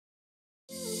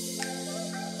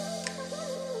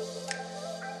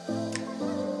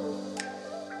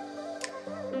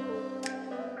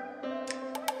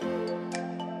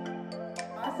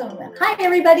Hi,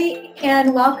 everybody,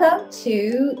 and welcome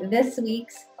to this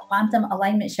week's Quantum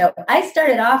Alignment Show. I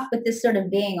started off with this sort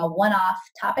of being a one-off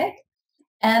topic,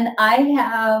 and I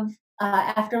have,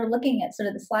 after looking at sort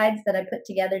of the slides that I put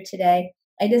together today,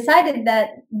 I decided that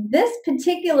this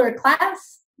particular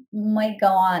class might go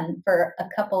on for a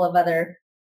couple of other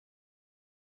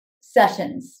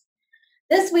sessions.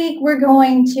 This week, we're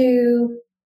going to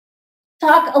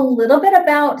talk a little bit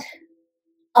about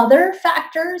other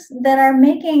factors that are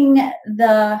making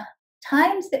the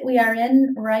times that we are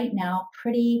in right now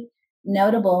pretty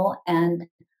notable, and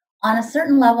on a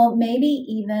certain level, maybe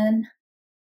even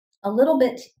a little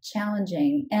bit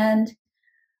challenging. And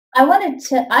I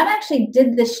actually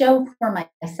did the show for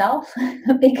myself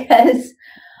because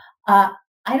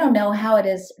I don't know how it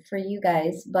is for you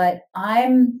guys, but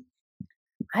I've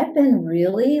been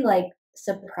really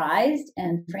surprised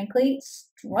and frankly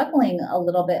struggling a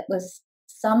little bit with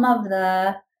some of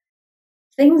the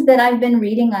things that I've been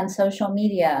reading on social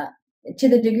media, to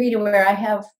the degree to where I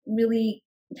have really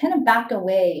kind of backed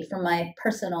away from my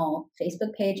personal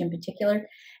Facebook page in particular.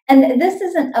 And this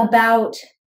isn't about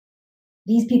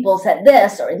these people said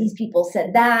this or these people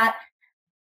said that.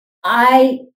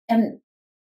 I am,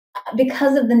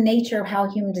 because of the nature of how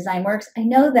human design works, I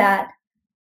know that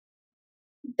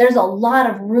there's a lot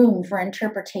of room for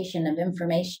interpretation of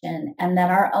information, and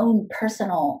that our own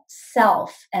personal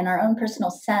self and our own personal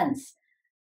sense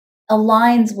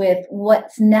aligns with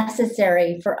what's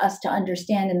necessary for us to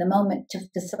understand in the moment to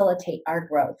facilitate our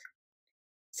growth.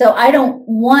 So I don't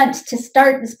want to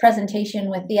start this presentation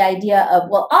with the idea of,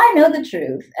 well, I know the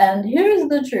truth and here's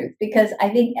the truth, because I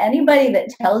think anybody that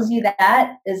tells you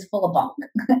that is full of bunk.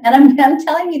 And I'm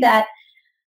telling you that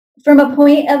from a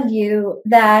point of view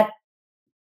that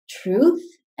truth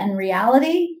and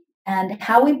reality, and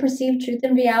how we perceive truth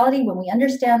and reality, when we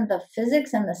understand the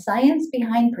physics and the science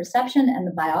behind perception and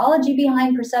the biology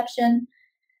behind perception,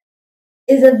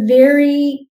 is a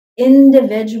very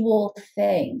individual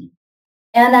thing.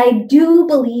 And I do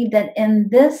believe that in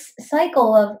this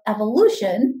cycle of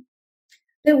evolution,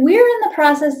 that we're in the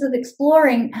process of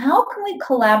exploring how can we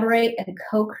collaborate and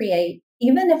co-create,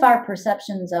 even if our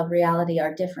perceptions of reality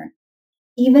are different,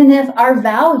 even if our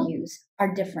values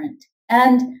are different.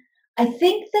 And I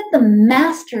think that the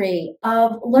mastery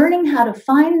of learning how to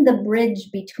find the bridge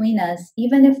between us,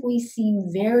 even if we seem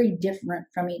very different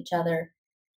from each other,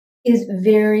 is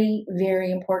very,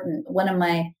 very important. One of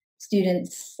my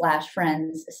students /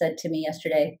 friends said to me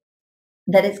yesterday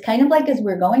that it's kind of like, as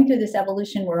we're going through this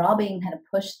evolution, we're all being kind of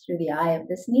pushed through the eye of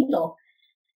this needle.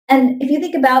 And if you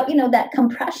think about, that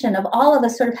compression of all of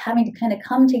us sort of having to kind of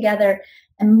come together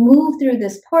and move through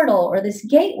this portal or this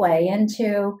gateway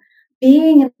into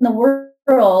being in the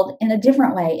world in a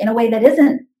different way, in a way that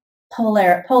isn't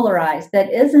polarized,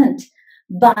 that isn't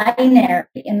binary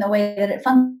in the way that it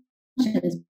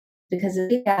functions, because of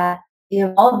the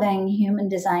evolving human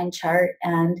design chart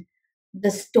and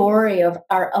the story of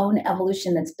our own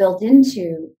evolution that's built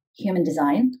into human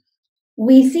design.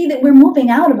 We see that we're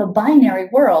moving out of a binary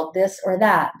world, this or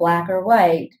that, black or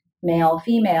white, male,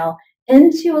 female,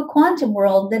 into a quantum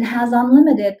world that has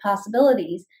unlimited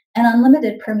possibilities and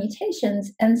unlimited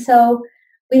permutations. And so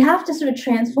we have to sort of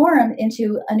transform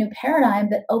into a new paradigm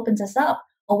that opens us up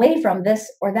away from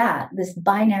this or that, this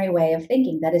binary way of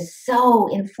thinking that is so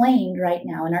inflamed right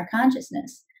now in our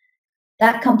consciousness.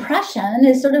 That compression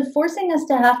is sort of forcing us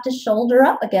to have to shoulder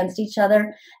up against each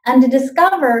other and to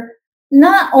discover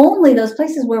not only those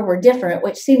places where we're different,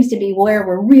 which seems to be where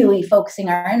we're really focusing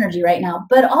our energy right now,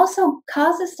 but also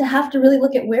cause us to have to really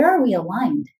look at, where are we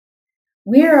aligned?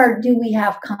 Do we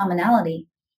have commonality?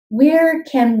 Where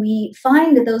can we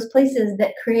find those places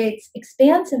that creates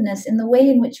expansiveness in the way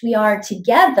in which we are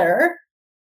together,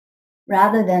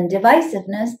 rather than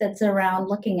divisiveness that's around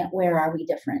looking at where are we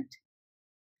different?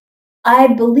 I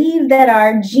believe that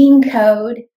our gene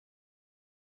code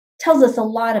tells us a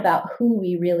lot about who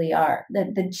we really are.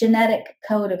 The genetic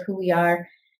code of who we are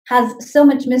has so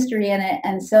much mystery in it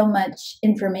and so much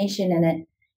information in it.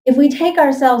 If we take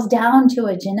ourselves down to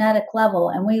a genetic level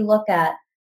and we look at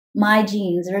my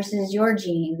genes versus your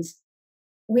genes,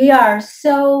 we are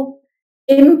so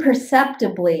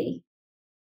imperceptibly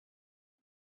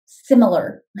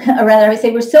similar. Or rather, I would say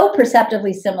we're so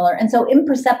perceptively similar and so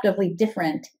imperceptibly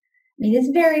different. I mean, it's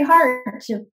very hard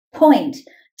to point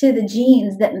to the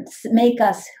genes that make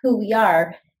us who we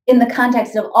are in the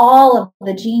context of all of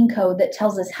the gene code that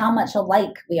tells us how much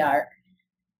alike we are.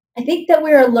 I think that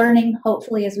we're learning,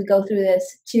 hopefully, as we go through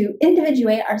this, to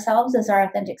individuate ourselves as our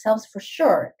authentic selves, for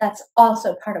sure. That's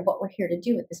also part of what we're here to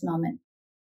do at this moment.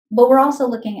 But we're also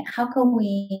looking at how can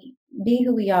we be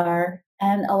who we are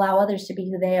and allow others to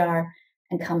be who they are,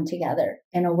 and come together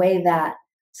in a way that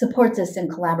supports us in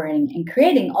collaborating and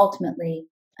creating ultimately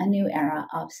a new era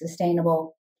of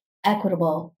sustainable,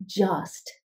 equitable,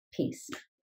 just peace.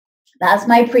 That's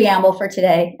my preamble for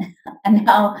today. And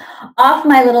now off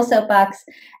my little soapbox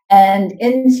and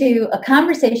into a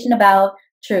conversation about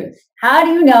truth. How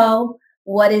do you know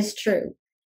what is true?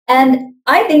 And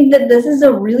I think that this is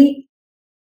a really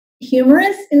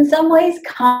humorous, in some ways,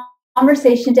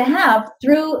 conversation to have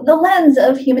through the lens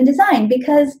of human design,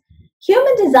 because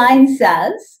human design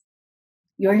says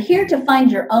you're here to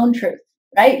find your own truth,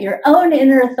 right? Your own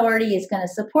inner authority is going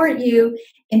to support you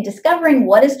in discovering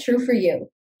what is true for you.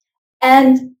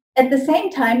 And at the same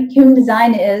time, human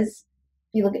design is,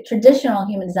 if you look at traditional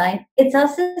human design, it's a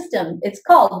system. It's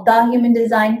called the human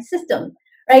design system,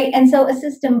 right? And so a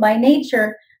system by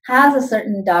nature has a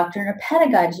certain doctrine or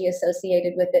pedagogy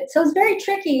associated with it. So it's very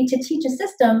tricky to teach a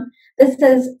system that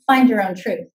says, find your own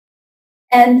truth.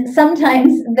 And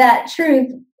sometimes that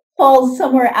truth falls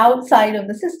somewhere outside of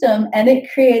the system, and it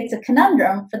creates a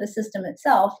conundrum for the system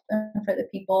itself and for the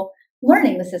people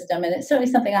learning the system. And it's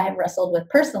certainly something I have wrestled with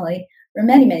personally for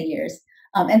many, many years.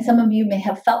 And some of you may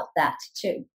have felt that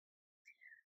too.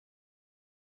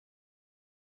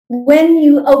 When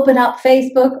you open up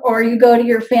Facebook or you go to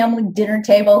your family dinner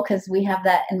table, because we have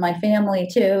that in my family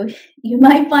too, you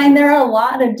might find there are a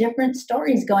lot of different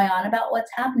stories going on about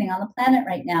what's happening on the planet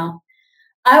right now.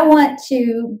 I want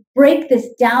to break this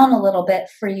down a little bit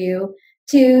for you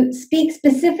to speak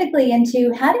specifically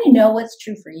into, how do you know what's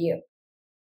true for you?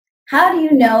 How do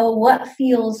you know what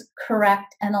feels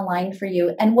correct and aligned for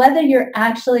you, and whether you're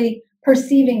actually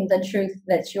perceiving the truth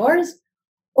that's yours,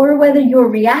 or whether you're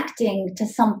reacting to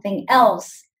something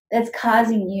else that's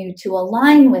causing you to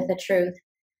align with the truth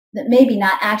that maybe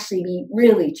not actually be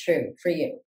really true for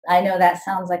you? I know that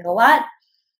sounds like a lot,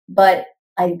 but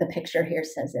the picture here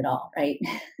says it all, right?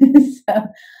 So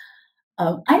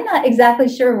I'm not exactly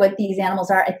sure what these animals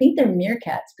are. I think they're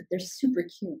meerkats, but they're super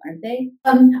cute, aren't they?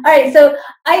 All right, so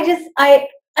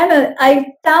I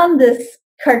found this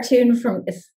cartoon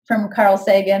from Carl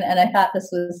Sagan, and I thought this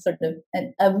was sort of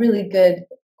a really good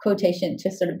quotation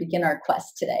to sort of begin our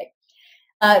quest today.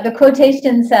 The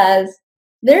quotation says,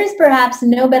 "There is perhaps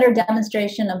no better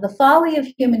demonstration of the folly of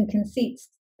human conceits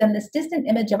than this distant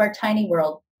image of our tiny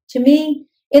world. To me,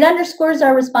 it underscores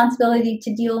our responsibility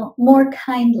to deal more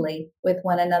kindly with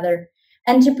one another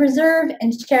and to preserve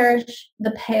and cherish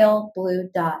the pale blue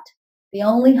dot, the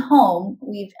only home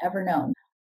we've ever known."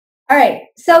 All right,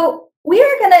 so we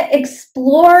are going to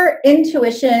explore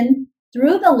intuition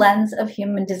through the lens of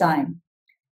human design.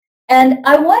 And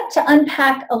I want to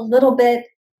unpack a little bit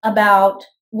about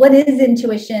what is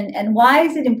intuition and why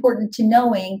is it important to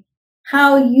knowing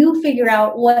how you figure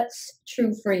out what's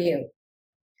true for you.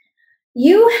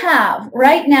 You have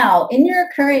right now, in your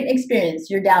current experience,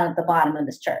 you're down at the bottom of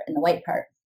this chart in the white part.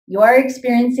 You are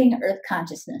experiencing earth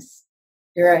consciousness.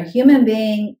 You're a human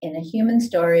being in a human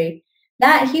story.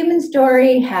 That human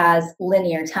story has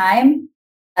linear time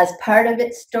as part of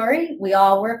its story. We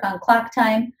all work on clock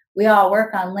time. We all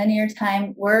work on linear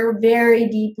time. We're very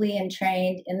deeply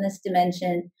entrained in this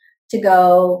dimension to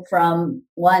go from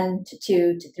 1 to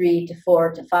 2 to 3 to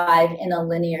 4 to 5 in a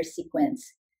linear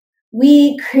sequence.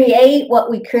 We create what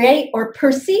we create, or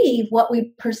perceive what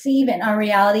we perceive in our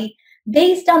reality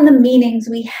based on the meanings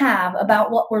we have about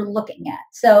what we're looking at.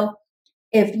 So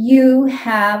if you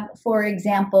have, for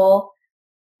example,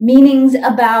 meanings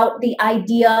about the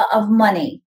idea of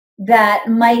money, that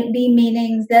might be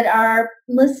meanings that are,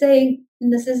 let's say,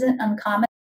 and this isn't uncommon,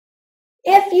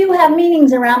 if you have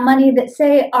meanings around money that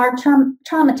say are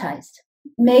traumatized,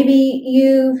 maybe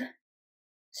you've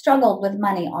struggled with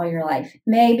money all your life.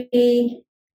 Maybe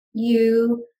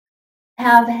you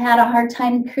have had a hard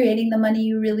time creating the money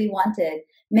you really wanted.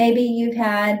 Maybe you've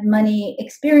had money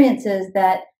experiences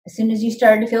that as soon as you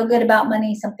started to feel good about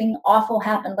money, something awful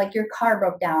happened, like your car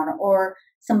broke down or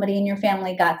somebody in your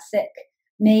family got sick.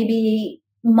 Maybe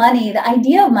money, the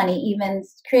idea of money even,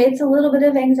 creates a little bit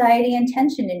of anxiety and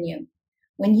tension in you.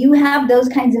 When you have those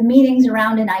kinds of meanings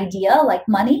around an idea like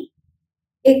money,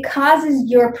 it causes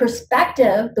your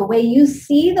perspective, the way you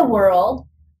see the world,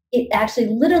 it actually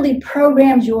literally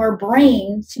programs your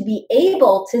brain to be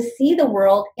able to see the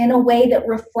world in a way that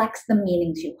reflects the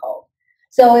meanings you hold.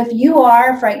 So if you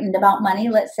are frightened about money,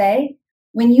 let's say,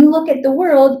 when you look at the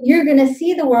world, you're going to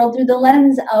see the world through the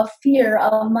lens of fear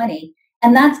of money.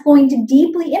 And that's going to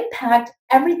deeply impact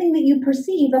everything that you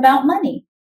perceive about money.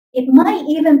 It might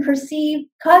even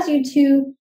cause you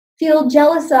to feel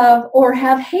jealous of or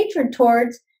have hatred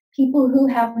towards people who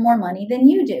have more money than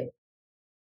you do.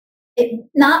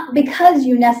 Not because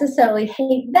you necessarily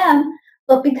hate them,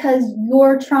 but because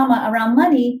your trauma around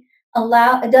money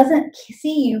it doesn't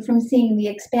see you from seeing the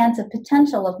expansive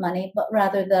potential of money, but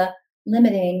rather the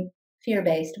limiting,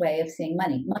 fear-based way of seeing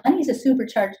money. Money is a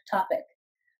supercharged topic.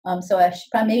 So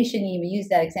maybe shouldn't even use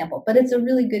that example, but it's a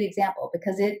really good example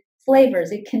because it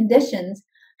conditions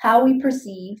how we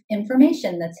perceive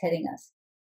information that's hitting us.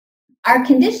 Our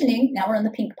conditioning, now we're on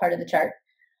the pink part of the chart,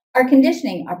 our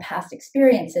conditioning, our past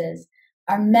experiences,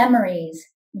 our memories,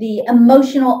 the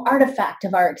emotional artifact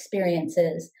of our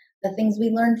experiences, the things we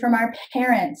learned from our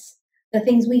parents, the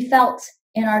things we felt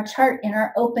in our chart, in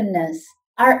our openness,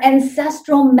 our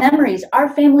ancestral memories, our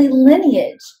family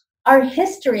lineage, our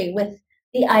history with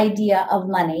the idea of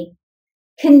money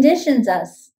conditions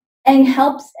us and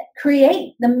helps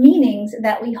create the meanings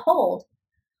that we hold.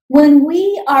 When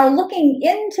we are looking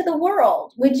into the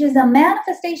world, which is a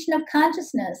manifestation of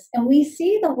consciousness, and we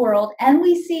see the world, and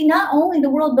we see not only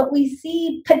the world, but we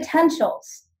see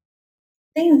potentials,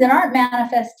 things that aren't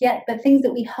manifest yet, but things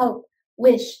that we hope,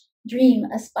 wish, dream,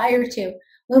 aspire to.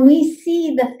 When we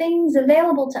see the things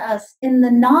available to us in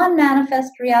the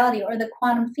non-manifest reality or the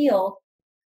quantum field,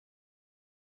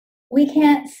 we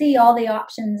can't see all the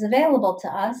options available to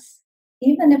us,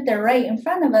 even if they're right in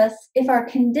front of us, if our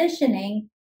conditioning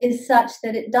is such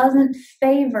that it doesn't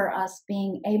favor us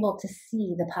being able to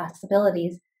see the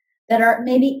possibilities that are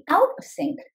maybe out of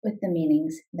sync with the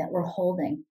meanings that we're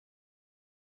holding.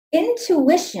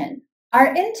 Intuition,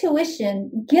 our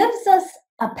intuition gives us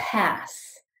a pass.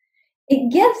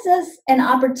 It gives us an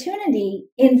opportunity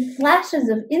in flashes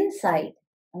of insight,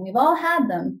 and we've all had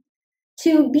them,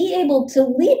 to be able to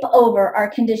leap over our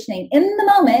conditioning in the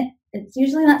moment. It's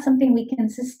usually not something we can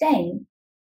sustain,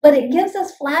 but it gives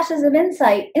us flashes of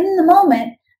insight in the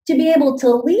moment to be able to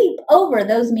leap over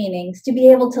those meanings, to be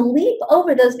able to leap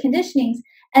over those conditionings,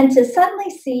 and to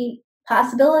suddenly see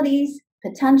possibilities,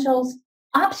 potentials,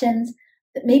 options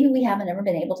that maybe we haven't ever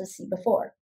been able to see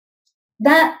before.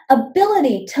 That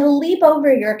ability to leap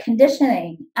over your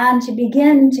conditioning and to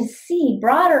begin to see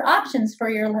broader options for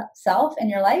yourself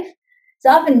and your life is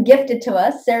often gifted to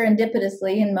us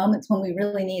serendipitously in moments when we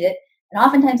really need it. And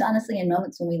oftentimes, honestly, in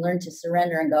moments when we learn to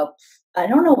surrender and go, I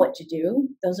don't know what to do.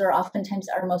 Those are oftentimes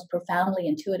our most profoundly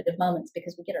intuitive moments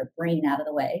because we get our brain out of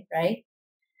the way, right?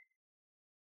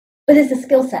 But it's a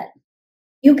skill set.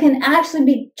 You can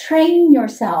actually train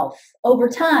yourself over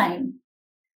time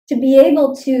to be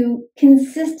able to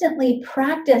consistently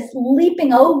practice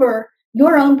leaping over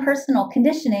your own personal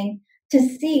conditioning to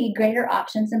see greater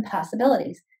options and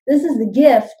possibilities. This is the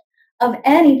gift of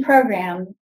any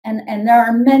program, and there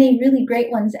are many really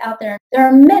great ones out there. There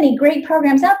are many great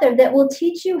programs out there that will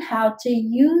teach you how to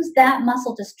use that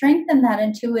muscle to strengthen that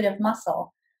intuitive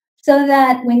muscle, so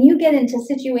that when you get into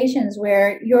situations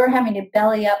where you're having to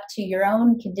belly up to your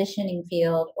own conditioning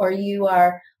field, or you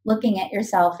are looking at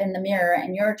yourself in the mirror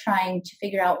and you're trying to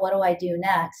figure out, what do I do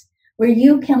next? Where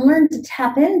you can learn to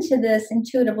tap into this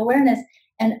intuitive awareness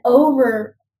and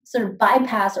sort of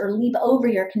bypass or leap over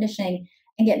your conditioning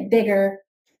and get bigger,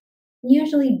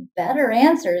 usually better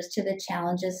answers to the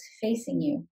challenges facing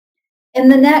you. In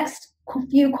the next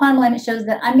few quantum alignment shows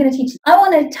that I'm going to teach, I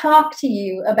want to talk to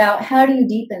you about how do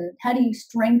you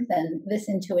strengthen this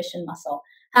intuition muscle?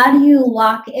 How do you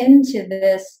lock into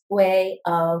this way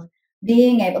of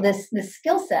being able, this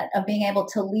skill set of being able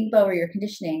to leap over your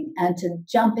conditioning and to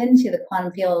jump into the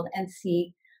quantum field and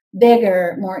see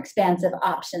bigger, more expansive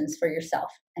options for yourself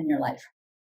and your life?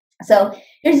 So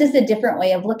here's just a different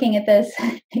way of looking at this.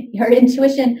 Your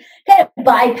intuition kind of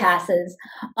bypasses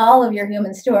all of your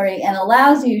human story and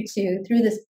allows you to, through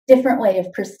this different way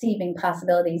of perceiving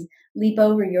possibilities, leap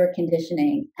over your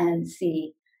conditioning and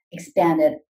see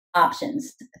expanded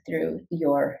options through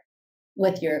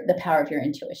the power of your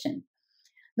intuition.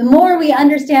 The more we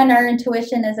understand our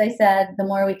intuition, as I said, the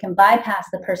more we can bypass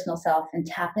the personal self and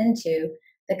tap into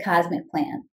the cosmic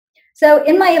plan. So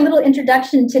in my little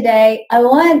introduction today, I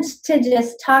want to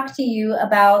just talk to you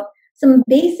about some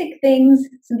basic things,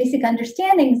 some basic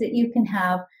understandings that you can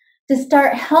have to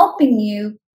start helping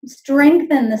you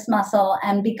strengthen this muscle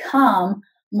and become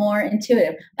more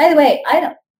intuitive. By the way,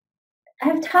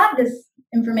 I've taught this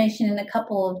information in a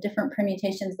couple of different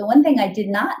permutations. The one thing I did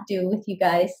not do with you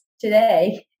guys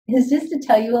today is just to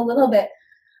tell you a little bit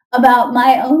about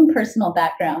my own personal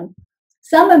background.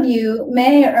 Some of you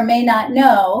may or may not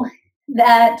know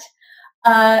that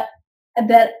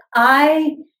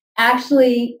I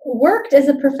actually worked as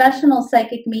a professional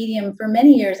psychic medium for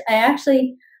many years. I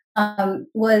actually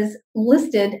was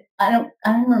listed. I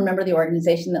don't remember the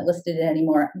organization that listed it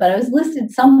anymore, but I was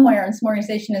listed somewhere in some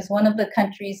organization as one of the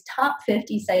country's top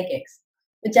 50 psychics,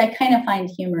 which I kind of find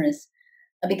humorous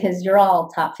because you're all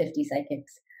top 50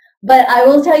 psychics. But I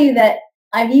will tell you that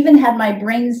I've even had my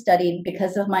brain studied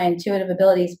because of my intuitive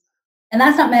abilities. And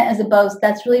that's not meant as a boast.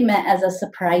 That's really meant as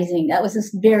that was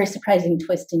this very surprising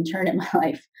twist and turn in my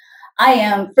life. I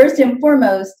am first and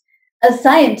foremost a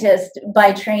scientist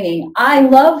by training. I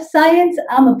love science.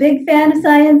 I'm a big fan of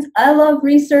science. I love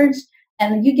research.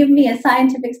 And you give me a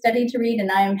scientific study to read,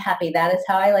 and I am happy. That is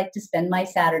how I like to spend my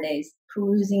Saturdays,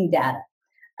 perusing data.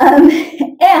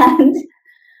 And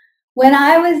when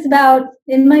I was about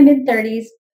in my mid 30s,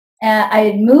 I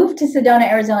had moved to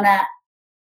Sedona, Arizona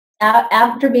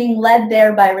after being led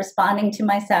there by responding to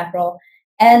my sacral,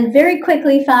 and very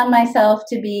quickly found myself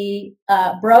to be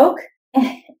broke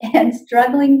and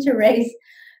struggling to raise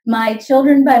my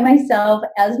children by myself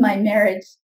as my marriage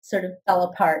sort of fell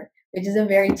apart, which is a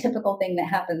very typical thing that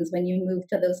happens when you move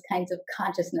to those kinds of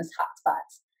consciousness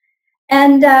hotspots.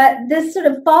 And this sort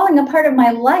of falling apart of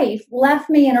my life left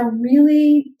me in a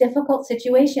really difficult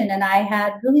situation. And I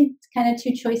had really kind of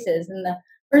two choices. And the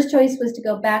first choice was to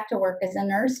go back to work as a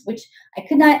nurse, which I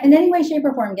could not in any way, shape,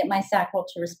 or form get my sacral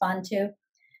to respond to.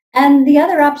 And the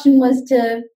other option was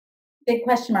to, big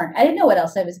question mark. I didn't know what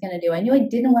else I was going to do. I knew I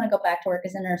didn't want to go back to work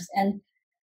as a nurse. And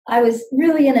I was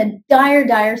really in a dire,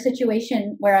 dire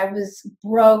situation where I was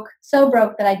broke, so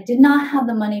broke that I did not have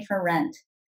the money for rent.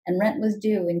 And rent was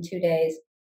due in 2 days.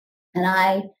 And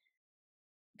I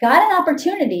got an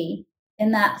opportunity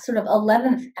in that sort of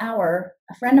 11th hour.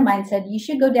 A friend of mine said, you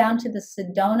should go down to the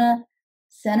Sedona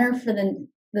Center for the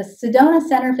Sedona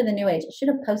Center for the New Age. I should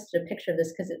have posted a picture of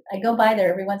this because I go by there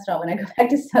every once in a while when I go back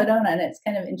to Sedona, and it's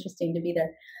kind of interesting to be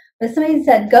there. But somebody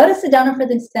said, go to Sedona for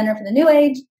the Center for the New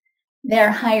Age.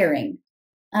 They're hiring.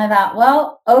 I thought,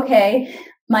 well, okay.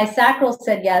 My sacral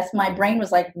said yes. My brain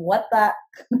was like, what the,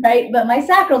 right? But my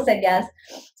sacral said yes.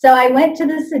 So I went to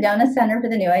the Sedona Center for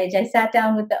the New Age. I sat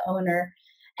down with the owner,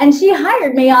 and she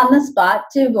hired me on the spot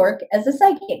to work as a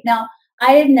psychic. Now,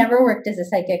 I had never worked as a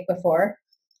psychic before,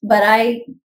 but I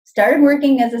started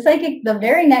working as a psychic the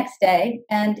very next day.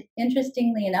 And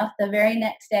interestingly enough, the very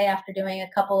next day after doing a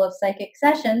couple of psychic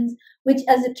sessions, which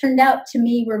as it turned out to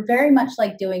me were very much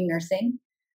like doing nursing.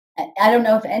 I don't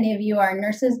know if any of you are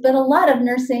nurses, but a lot of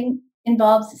nursing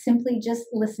involves simply just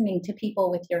listening to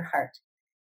people with your heart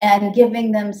and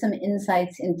giving them some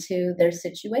insights into their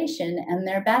situation and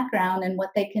their background and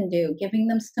what they can do, giving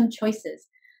them some choices.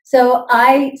 So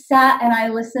I sat and I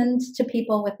listened to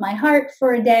people with my heart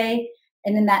for a day.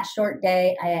 And in that short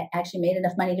day, I actually made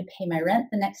enough money to pay my rent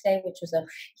the next day, which was a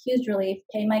huge relief,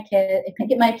 get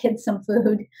my kids some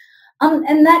food.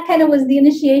 And that kind of was the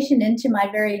initiation into my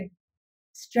very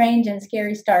strange and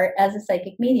scary start as a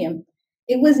psychic medium.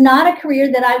 It was not a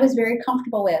career that I was very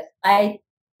comfortable with. I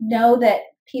know that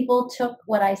people took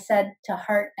what I said to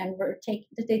heart and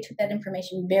they took that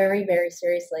information very, very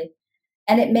seriously.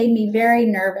 And it made me very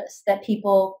nervous that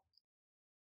people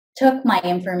took my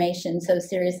information so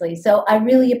seriously. So I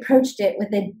really approached it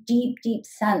with a deep, deep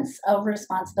sense of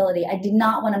responsibility. I did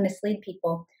not want to mislead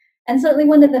people. And certainly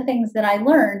one of the things that I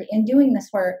learned in doing this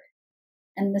work,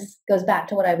 and this goes back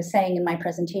to what I was saying in my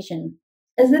presentation,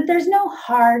 is that there's no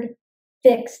hard,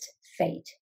 fixed fate.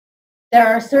 There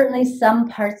are certainly some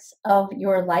parts of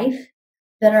your life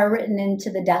that are written into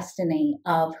the destiny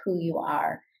of who you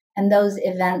are. And those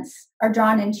events are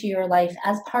drawn into your life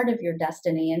as part of your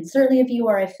destiny. And certainly if you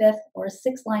are a 5th or a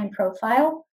 6th line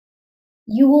profile,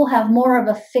 you will have more of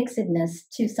a fixedness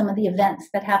to some of the events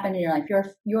that happen in your life.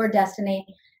 Your destiny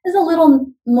is a little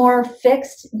more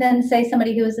fixed than, say,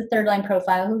 somebody who is a 3rd line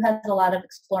profile who has a lot of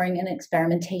exploring and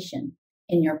experimentation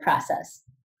in your process.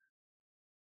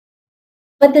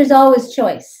 But there's always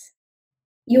choice.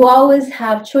 You always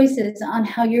have choices on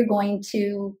how you're going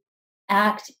to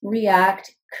act,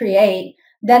 react, create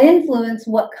that influence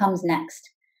what comes next.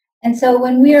 And so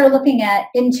when we are looking at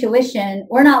intuition,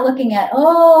 we're not looking at,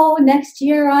 oh, next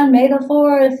year on May the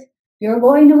 4th, you're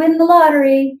going to win the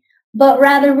lottery. But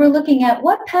rather we're looking at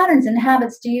what patterns and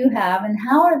habits do you have, and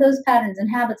how are those patterns and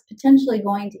habits potentially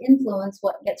going to influence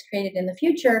what gets created in the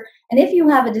future? And if you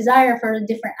have a desire for a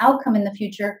different outcome in the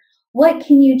future, what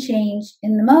can you change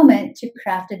in the moment to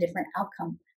craft a different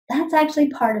outcome? That's actually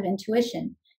part of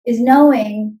intuition, is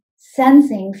knowing,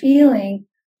 sensing, feeling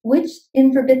which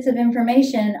bits of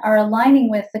information are aligning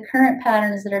with the current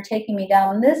patterns that are taking me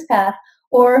down this path,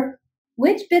 or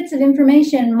which bits of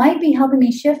information might be helping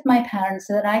me shift my patterns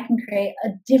so that I can create a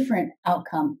different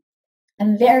outcome.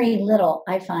 And very little,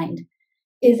 I find,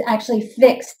 is actually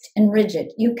fixed and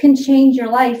rigid. You can change your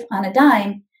life on a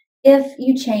dime if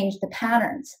you change the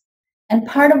patterns. And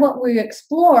part of what we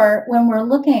explore when we're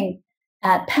looking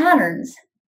at patterns,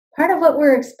 part of what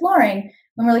we're exploring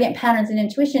when we're looking at patterns and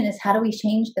intuition is, how do we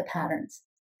change the patterns?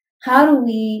 How do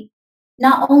we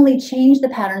not only change the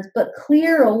patterns, but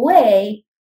clear away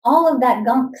all of that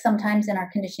gunk sometimes in our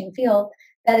conditioning field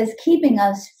that is keeping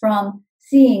us from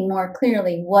seeing more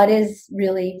clearly what is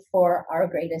really for our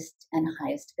greatest and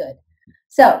highest good.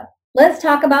 So, let's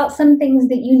talk about some things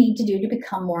that you need to do to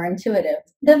become more intuitive.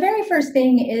 The very first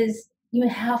thing is you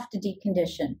have to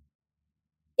decondition.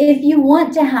 If you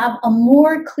want to have a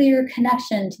more clear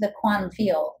connection to the quantum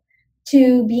field,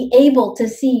 to be able to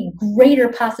see greater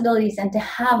possibilities and to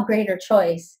have greater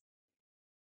choice,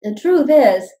 the truth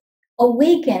is,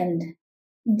 awakened,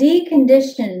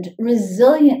 deconditioned,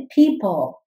 resilient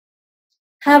people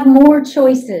have more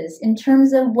choices in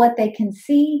terms of what they can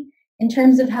see, in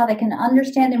terms of how they can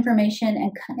understand information,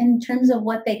 and in terms of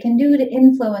what they can do to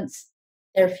influence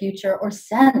their future or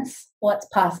sense what's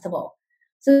possible.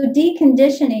 So,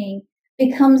 deconditioning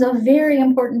becomes a very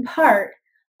important part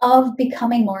of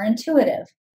becoming more intuitive.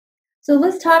 So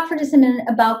let's talk for just a minute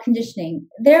about conditioning.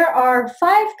 There are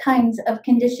 5 kinds of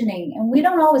conditioning, and we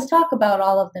don't always talk about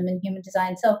all of them in human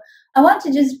design. So I want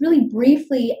to just really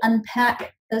briefly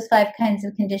unpack those 5 kinds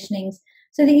of conditionings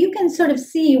so that you can sort of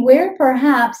see where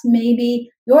perhaps maybe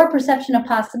your perception of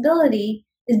possibility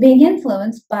is being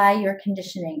influenced by your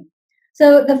conditioning.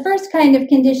 So the first kind of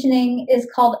conditioning is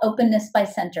called openness by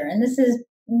center, and this is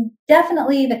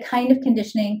definitely the kind of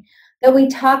conditioning that we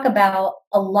talk about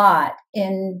a lot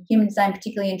in human design,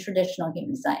 particularly in traditional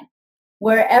human design.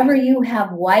 Wherever you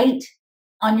have white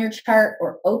on your chart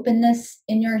or openness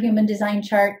in your human design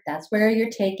chart, that's where you're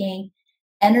taking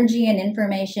energy and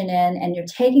information in, and you're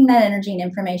taking that energy and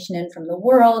information in from the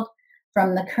world,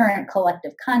 from the current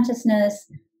collective consciousness.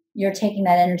 You're taking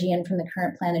that energy in from the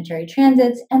current planetary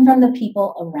transits and from the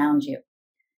people around you.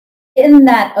 In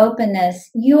that openness,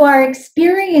 you are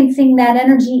experiencing that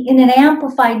energy in an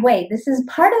amplified way. This is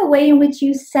part of the way in which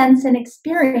you sense and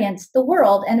experience the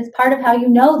world, and it's part of how you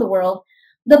know the world.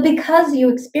 But because you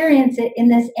experience it in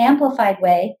this amplified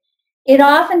way, it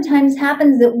oftentimes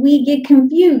happens that we get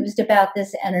confused about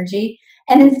this energy.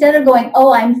 And instead of going,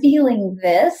 oh, I'm feeling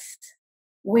this,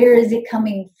 where is it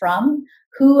coming from?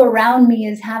 Who around me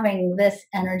is having this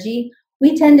energy?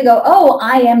 We tend to go, oh,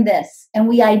 I am this. And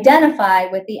we identify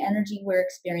with the energy we're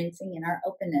experiencing in our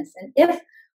openness. And if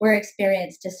we're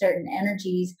experienced to certain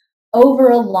energies over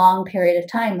a long period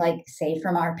of time, like say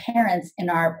from our parents in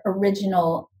our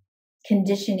original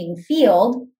conditioning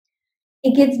field,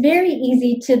 it gets very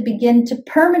easy to begin to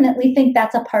permanently think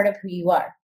that's a part of who you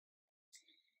are.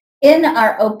 In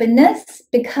our openness,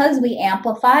 because we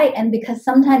amplify, and because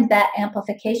sometimes that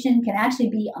amplification can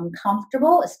actually be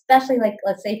uncomfortable, especially like,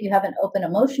 let's say if you have an open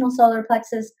emotional solar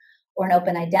plexus or an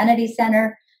open identity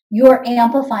center, you're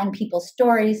amplifying people's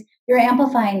stories, you're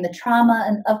amplifying the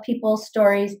trauma of people's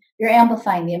stories, you're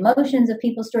amplifying the emotions of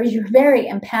people's stories, you're very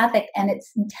empathic and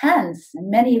it's intense.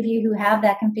 And many of you who have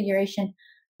that configuration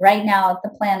right now at the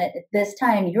planet at this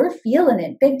time, you're feeling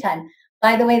it big time.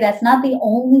 By the way, that's not the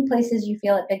only places you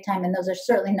feel it big time, and those are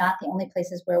certainly not the only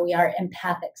places where we are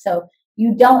empathic. So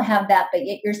you don't have that, but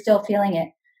yet you're still feeling it.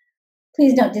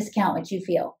 Please don't discount what you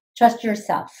feel. Trust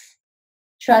yourself.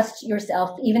 Trust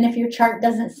yourself, even if your chart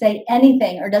doesn't say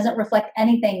anything or doesn't reflect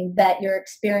anything that you're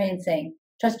experiencing.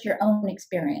 Trust your own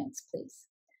experience, please.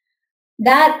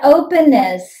 That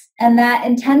openness and that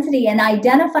intensity and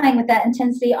identifying with that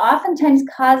intensity oftentimes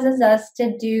causes us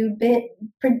to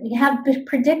have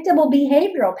predictable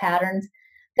behavioral patterns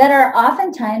that are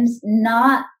oftentimes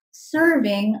not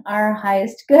serving our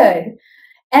highest good,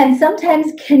 and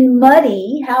sometimes can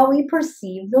muddy how we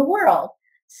perceive the world.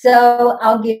 So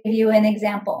I'll give you an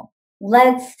example.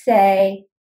 Let's say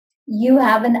you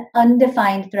have an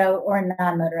undefined throat or a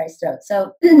non-motorized throat.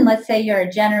 So let's say you're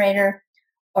a generator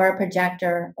or a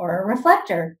projector or a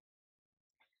reflector.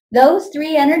 Those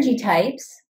 3 energy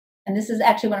types, and this is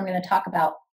actually what I'm going to talk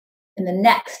about in the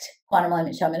next quantum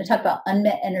alignment show. I'm going to talk about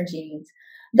unmet energy needs.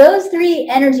 Those 3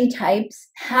 energy types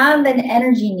have an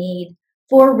energy need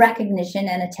for recognition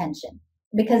and attention,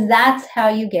 because that's how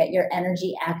you get your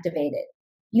energy activated.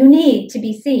 You need to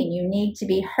be seen. You need to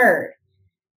be heard.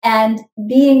 And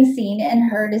being seen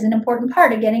and heard is an important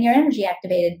part of getting your energy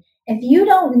activated. If you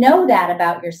don't know that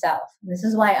about yourself, and this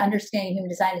is why understanding human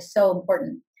design is so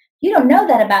important. If you don't know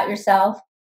that about yourself,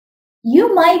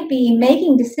 you might be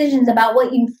making decisions about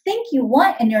what you think you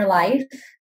want in your life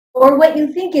or what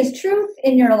you think is truth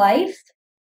in your life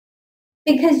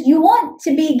because you want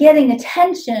to be getting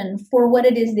attention for what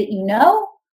it is that you know,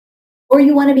 or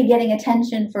you want to be getting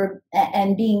attention for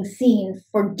and being seen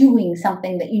for doing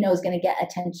something that you know is going to get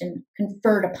attention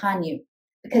conferred upon you,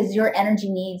 because your energy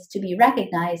needs to be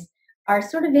recognized are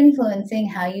sort of influencing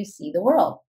how you see the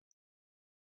world.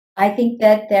 I think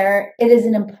that it is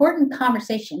an important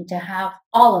conversation to have,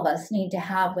 all of us need to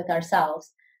have with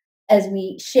ourselves as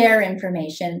we share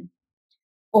information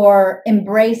or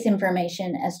embrace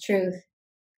information as truth.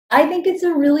 I think it's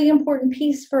a really important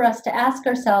piece for us to ask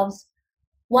ourselves,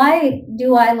 why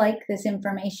do I like this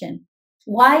information?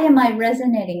 Why am I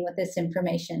resonating with this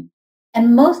information?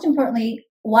 And most importantly,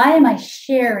 why am I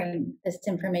sharing this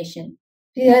information?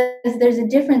 Because there's a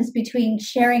difference between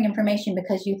sharing information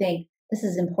because you think this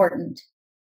is important,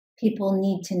 people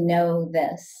need to know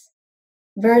this,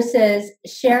 versus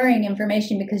sharing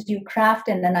information because you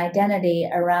crafted an identity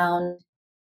around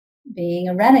being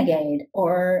a renegade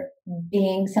or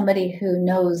being somebody who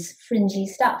knows fringy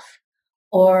stuff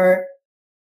or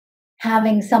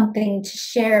having something to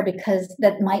share because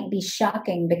that might be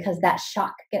shocking because that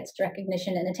shock gets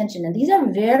recognition and attention. And these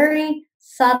are very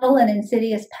subtle and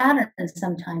insidious patterns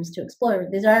sometimes to explore.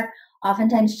 These are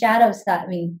oftentimes shadow sides. I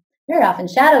mean, very often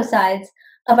shadow sides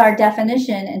of our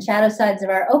definition and shadow sides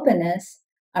of our openness,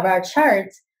 of our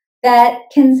charts, that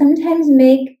can sometimes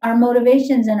make our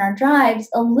motivations and our drives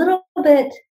a little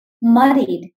bit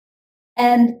muddied.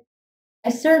 And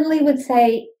I certainly would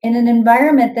say in an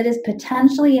environment that is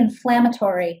potentially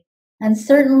inflammatory, and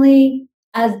certainly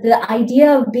as the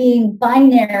idea of being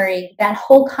binary, that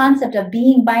whole concept of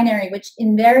being binary, which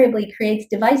invariably creates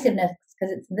divisiveness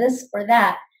because it's this or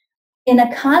that, in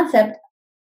a concept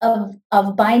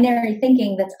of binary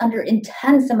thinking that's under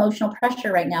intense emotional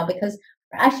pressure right now because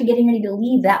we're actually getting ready to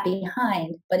leave that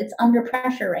behind, but it's under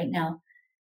pressure right now.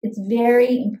 It's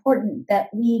very important that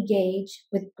we gauge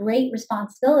with great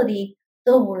responsibility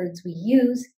the words we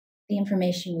use, the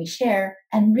information we share,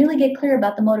 and really get clear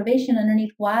about the motivation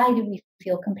underneath why do we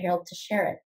feel compelled to share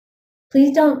it.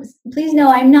 Please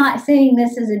know I'm not saying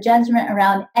this as a judgment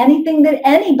around anything that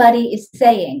anybody is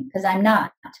saying, because I'm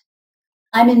not.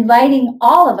 I'm inviting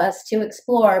all of us to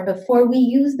explore before we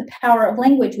use the power of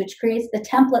language, which creates the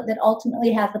template that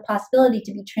ultimately has the possibility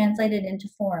to be translated into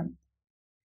form.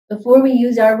 Before we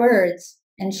use our words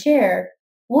and share,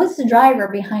 what's the driver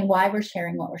behind why we're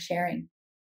sharing what we're sharing?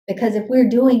 Because if we're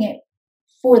doing it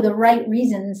for the right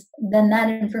reasons, then that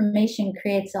information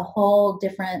creates a whole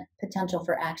different potential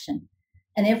for action.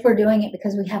 And if we're doing it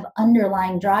because we have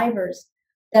underlying drivers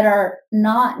that are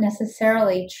not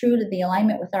necessarily true to the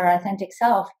alignment with our authentic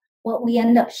self, what we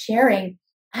end up sharing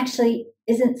actually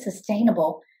isn't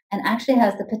sustainable and actually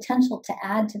has the potential to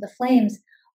add to the flames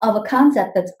of a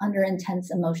concept that's under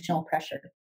intense emotional pressure.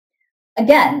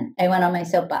 Again, I went on my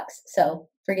soapbox, so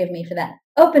forgive me for that.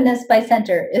 Openness by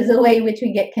center is a way in which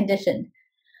we get conditioned.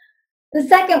 The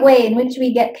second way in which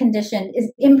we get conditioned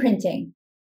is imprinting.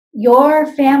 Your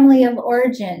family of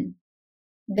origin,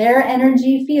 their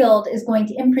energy field is going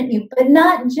to imprint you, but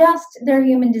not just their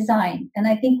human design. And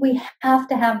I think we have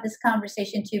to have this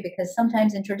conversation too, because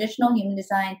sometimes in traditional human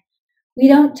design, we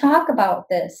don't talk about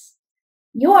this.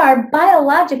 You are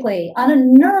biologically, on a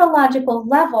neurological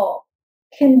level,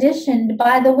 conditioned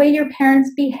by the way your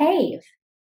parents behave,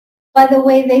 by the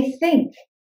way they think,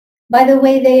 by the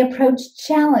way they approach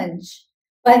challenge,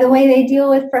 by the way they deal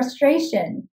with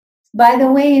frustration, by the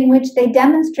way in which they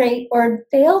demonstrate or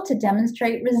fail to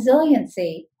demonstrate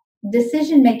resiliency,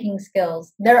 decision-making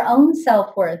skills, their own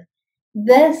self-worth.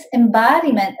 This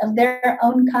embodiment of their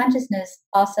own consciousness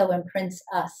also imprints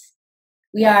us.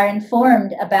 We are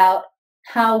informed about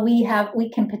how we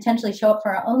can potentially show up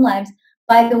for our own lives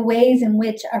by the ways in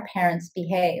which our parents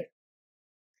behave.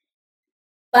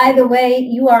 By the way,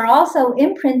 you are also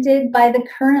imprinted by the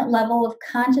current level of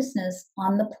consciousness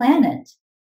on the planet.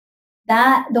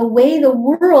 That the way the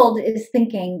world is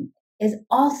thinking is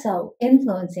also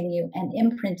influencing you and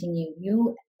imprinting you.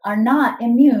 You are not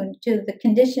immune to the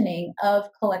conditioning of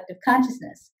collective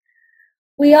consciousness.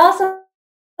 We also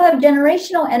have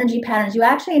generational energy patterns. You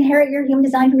actually inherit your human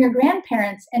design from your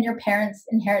grandparents, and your parents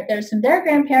inherit theirs from their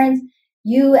grandparents.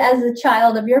 You, as a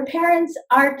child of your parents,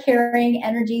 are carrying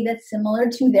energy that's similar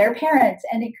to their parents,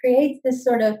 and it creates this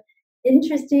sort of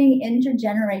interesting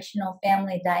intergenerational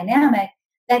family dynamic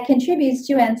that contributes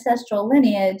to ancestral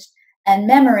lineage and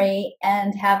memory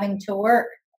and having to work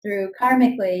through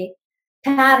karmically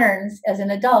patterns as an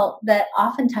adult that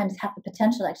oftentimes have the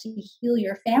potential to actually heal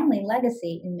your family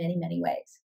legacy in many, many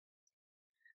ways.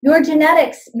 Your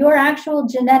genetics, your actual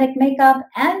genetic makeup,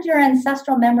 and your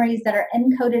ancestral memories that are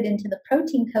encoded into the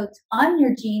protein codes on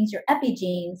your genes, your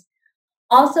epigenes,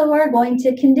 also are going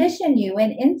to condition you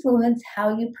and influence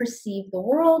how you perceive the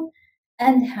world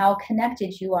and how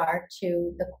connected you are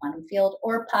to the quantum field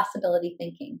or possibility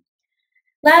thinking.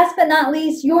 Last but not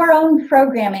least, your own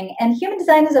programming. And human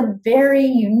design is a very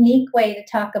unique way to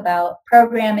talk about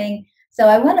programming. So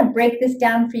I want to break this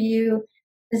down for you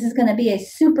This is going to be a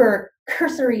super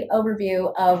cursory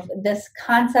overview of this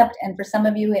concept. And for some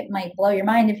of you, it might blow your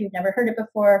mind if you've never heard it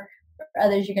before. For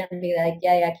others, you're going to be like,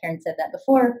 yeah, Karen said that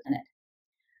before.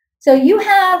 So you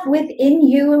have within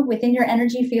you, within your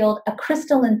energy field, a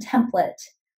crystalline template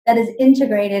that is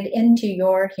integrated into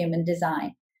your human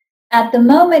design. At the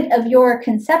moment of your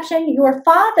conception, your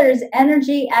father's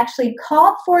energy actually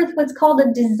called forth what's called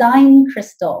a design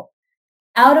crystal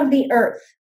out of the earth.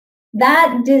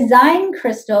 That design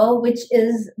crystal, which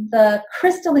is the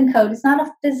crystalline code, it's not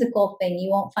a physical thing. You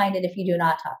won't find it if you do an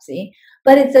autopsy,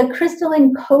 but it's a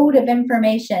crystalline code of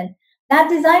information. That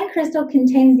design crystal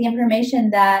contains the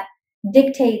information that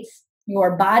dictates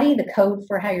your body, the code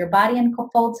for how your body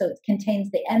unfolds. So it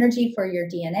contains the energy for your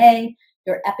DNA,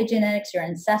 your epigenetics, your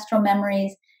ancestral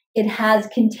memories. It has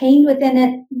contained within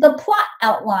it the plot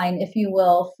outline, if you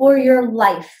will, for your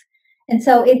life. And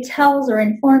so it tells or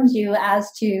informs you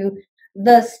as to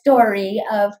the story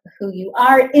of who you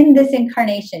are in this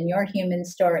incarnation, your human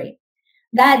story.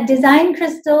 That design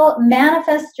crystal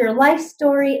manifests your life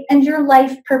story and your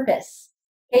life purpose.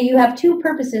 Okay, you have two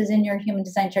purposes in your human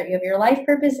design chart. You have your life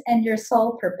purpose and your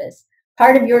soul purpose.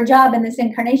 Part of your job in this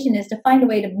incarnation is to find a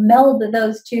way to meld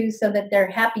those two so that they're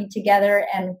happy together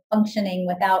and functioning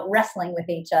without wrestling with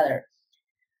each other.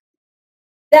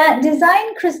 That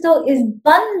design crystal is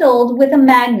bundled with a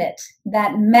magnet.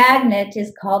 That magnet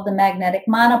is called the magnetic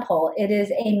monopole. It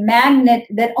is a magnet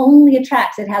that only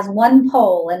attracts. It has one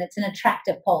pole, and it's an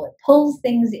attractive pole. It pulls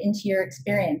things into your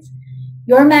experience.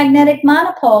 Your magnetic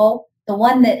monopole, the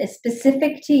one that is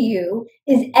specific to you,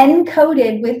 is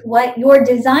encoded with what your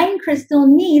design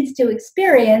crystal needs to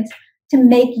experience to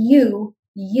make you,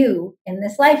 you in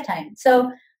this lifetime. So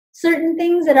certain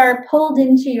things that are pulled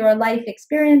into your life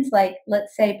experience, like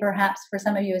let's say perhaps for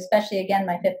some of you, especially again,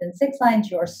 my fifth and sixth lines,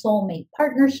 your soulmate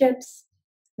partnerships,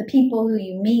 the people who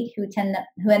you meet who end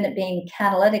up being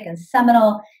catalytic and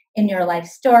seminal in your life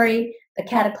story, the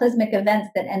cataclysmic events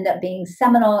that end up being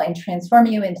seminal and transform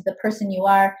you into the person you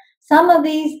are. Some of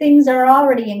these things are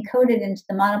already encoded into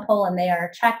the monopole and they are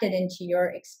attracted into your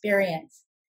experience.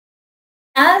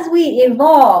 As we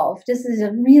evolve, this is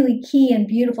a really key and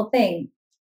beautiful thing.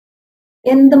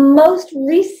 In the most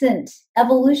recent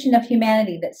evolution of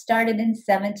humanity that started in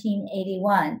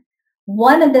 1781,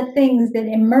 one of the things that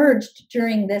emerged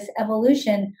during this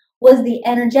evolution was the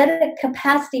energetic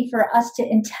capacity for us to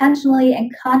intentionally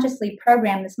and consciously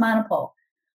program this monopole.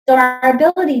 So our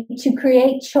ability to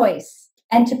create choice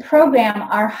and to program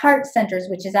our heart centers,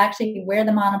 which is actually where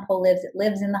the monopole lives, it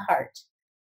lives in the heart.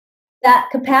 That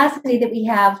capacity that we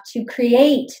have to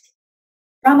create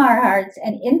from our hearts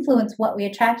and influence what we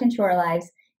attract into our lives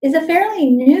is a fairly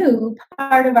new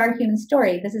part of our human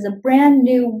story. This is a brand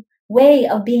new way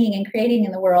of being and creating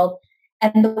in the world.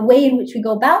 And the way in which we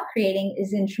go about creating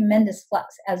is in tremendous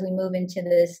flux as we move into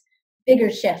this bigger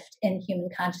shift in human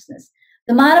consciousness.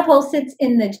 The monopole sits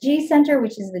in the G center,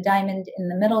 which is the diamond in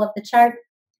the middle of the chart.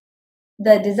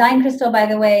 The design crystal, by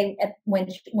the way,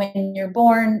 when you're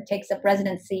born, takes up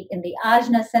residency in the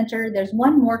Ajna center. There's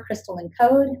one more crystalline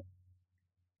code.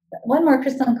 One more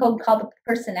crystalline code called the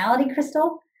personality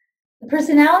crystal. The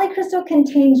personality crystal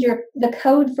contains the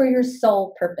code for your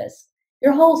soul purpose.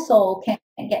 Your whole soul can't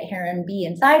get here and be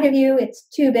inside of you. It's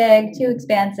too big, too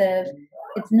expansive.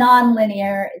 It's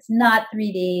non-linear. It's not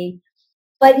 3D.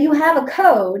 But you have a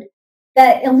code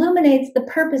that illuminates the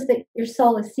purpose that your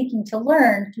soul is seeking to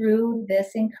learn through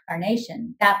this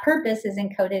incarnation. That purpose is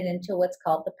encoded into what's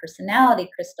called the personality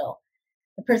crystal.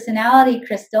 The personality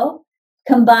crystal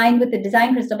combined with the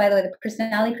design crystal, by the way, the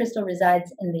personality crystal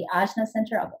resides in the Ajna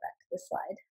center. I'll go back to this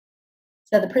slide.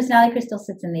 So the personality crystal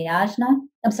sits in the Ajna.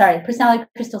 The personality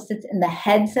crystal sits in the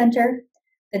head center.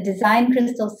 The design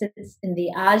crystal sits in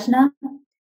the Ajna.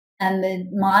 And the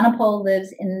monopole lives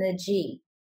in the G.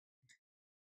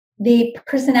 The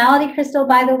personality crystal,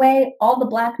 by the way, all the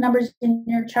black numbers in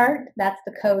your chart, that's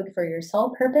the code for your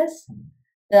soul purpose.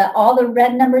 All the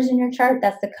red numbers in your chart,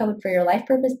 that's the code for your life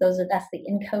purpose. That's the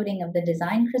encoding of the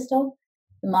design crystal.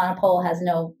 The monopole has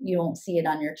you won't see it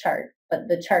on your chart, but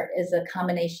the chart is a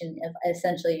combination of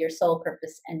essentially your soul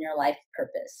purpose and your life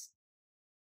purpose.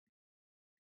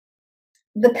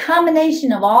 The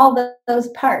combination of all those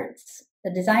parts,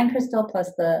 the design crystal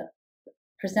plus the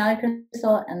personality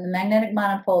crystal and the magnetic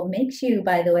monopole, makes you,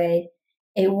 by the way,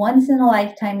 a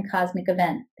once-in-a-lifetime cosmic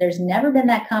event. There's never been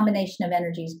that combination of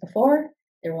energies before.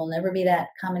 There will never be that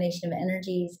combination of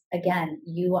energies again.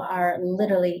 You are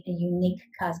literally a unique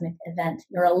cosmic event.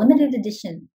 You're a limited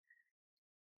edition.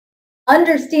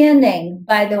 Understanding,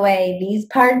 by the way, these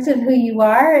parts of who you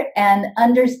are and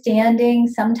understanding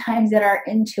sometimes that our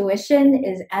intuition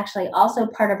is actually also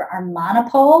part of our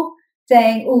monopole.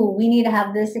 saying, "Ooh, we need to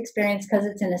have this experience because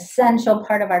it's an essential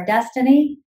part of our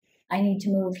destiny. I need to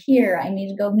move here. I need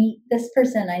to go meet this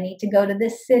person. I need to go to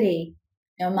this city."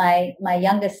 My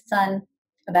youngest son,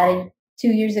 about 2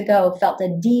 years ago, felt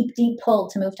a deep, deep pull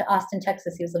to move to Austin,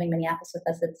 Texas. He was living in Minneapolis with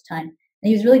us at the time, and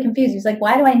he was really confused. He was like,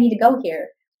 "Why do I need to go here?"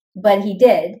 But he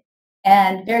did,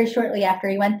 and very shortly after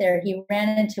he went there, he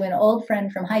ran into an old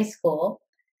friend from high school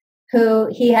who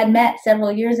he had met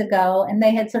several years ago, and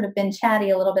they had sort of been chatty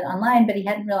a little bit online, but he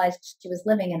hadn't realized she was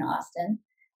living in Austin.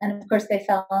 And of course, they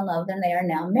fell in love and they are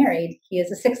now married. He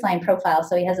is a 6 line profile,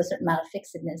 so he has a certain amount of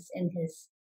fixedness in his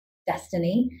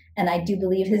destiny. And I do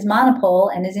believe his monopole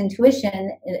and his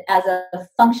intuition, as a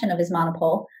function of his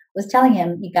monopole, was telling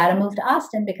him, you got to move to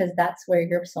Austin because that's where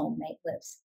your soulmate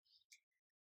lives.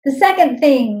 The second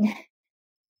thing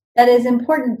that is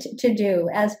important to do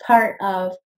as part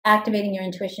of activating your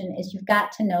intuition is you've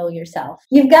got to know yourself.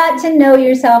 You've got to know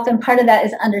yourself, and part of that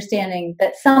is understanding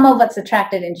that some of what's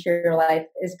attracted into your life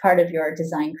is part of your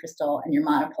design crystal and your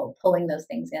monopole, pulling those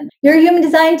things in. Your human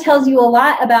design tells you a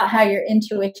lot about how your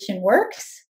intuition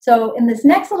works. So in this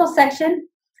next little section,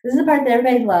 this is the part that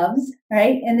everybody loves,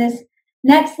 right? In this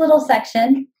next little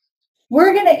section,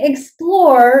 we're going to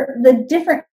explore the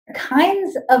different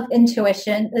kinds of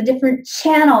intuition, the different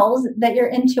channels that your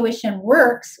intuition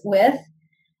works with,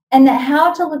 and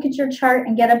how to look at your chart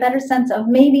and get a better sense of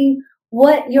maybe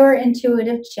what your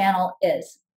intuitive channel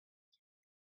is.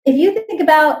 If you think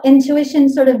about intuition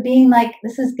sort of being like,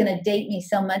 this is going to date me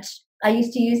so much. I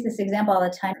used to use this example all the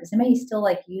time. Does anybody still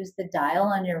like use the dial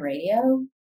on your radio?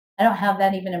 I don't have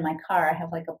that even in my car. I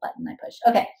have like a button I push.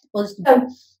 Okay, well,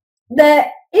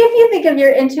 if you think of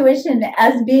your intuition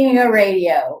as being a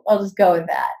radio, I'll just go with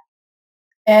that.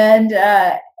 And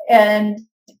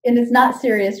it's not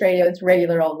Sirius radio, it's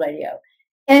regular old radio.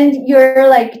 And you're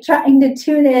like trying to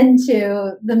tune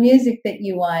into the music that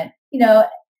you want.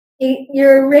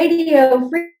 Your radio,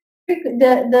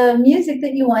 the music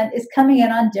that you want is coming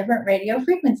in on different radio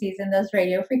frequencies, and those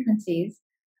radio frequencies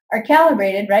are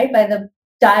calibrated, right, by the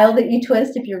dial that you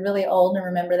twist if you're really old and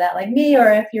remember that like me,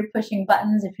 or if you're pushing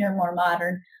buttons, if you're more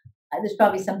modern. There's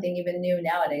probably something even new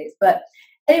nowadays. But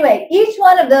anyway, each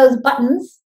one of those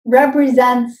buttons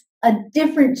represents a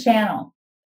different channel.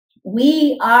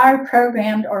 We are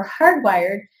programmed or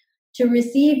hardwired to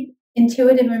receive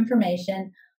intuitive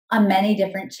information on many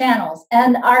different channels.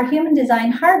 And our human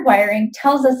design hardwiring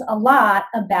tells us a lot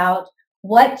about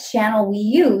what channel we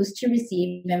use to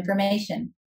receive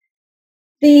information.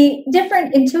 The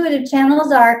different intuitive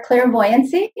channels are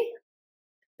clairvoyancy.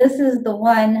 This is the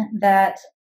one that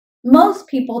most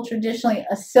people traditionally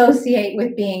associate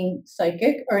with being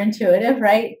psychic or intuitive,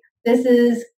 right? This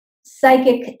is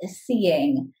psychic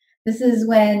seeing. This is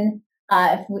when,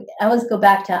 I always go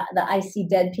back to the I See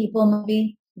Dead People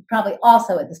movie, probably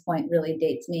also at this point really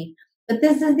dates me. But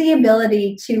this is the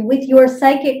ability to, with your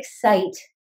psychic sight,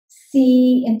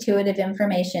 see intuitive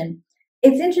information.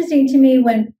 It's interesting to me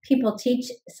when people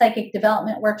teach psychic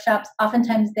development workshops,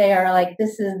 oftentimes they are like,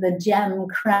 this is the gem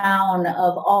crown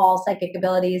of all psychic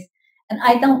abilities. And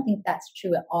I don't think that's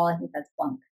true at all. I think that's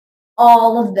bunk.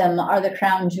 All of them are the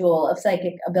crown jewel of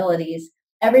psychic abilities.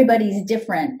 Everybody's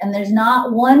different. And there's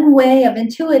not one way of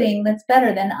intuiting that's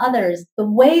better than others. The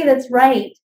way that's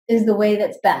right is the way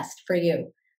that's best for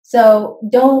you. So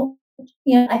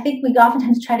I think we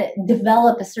oftentimes try to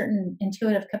develop a certain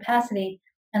intuitive capacity.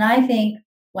 And I think,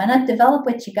 why not develop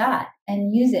what you got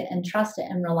and use it and trust it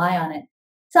and rely on it?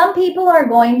 Some people are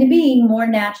going to be more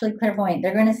naturally clairvoyant.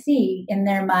 They're going to see in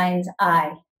their mind's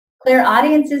eye.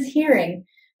 Clairaudience is hearing.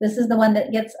 This is the one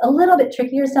that gets a little bit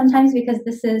trickier sometimes because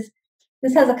this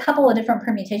has a couple of different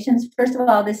permutations. First of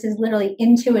all, this is literally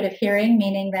intuitive hearing,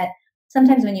 meaning that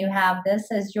sometimes when you have this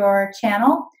as your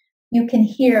channel, you can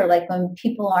hear like when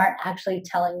people aren't actually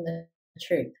telling the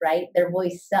truth, right? Their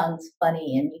voice sounds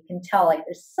funny and you can tell like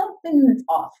there's something that's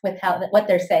off with what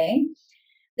they're saying.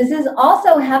 This is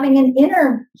also having an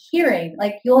inner hearing,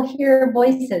 like you'll hear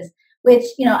voices, which,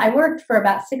 I worked for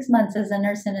about 6 months as a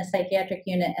nurse in a psychiatric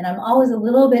unit, and I'm always a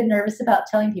little bit nervous about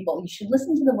telling people, you should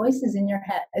listen to the voices in your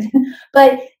head.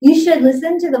 But you should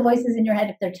listen to the voices in your head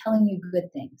if they're telling you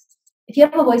good things. If you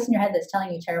have a voice in your head that's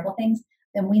telling you terrible things,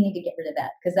 then we need to get rid of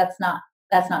that, because that's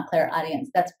not clairaudience.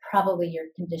 That's probably your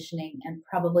conditioning and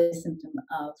probably a symptom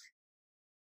of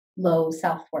low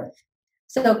self-worth.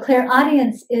 So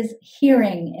clairaudience is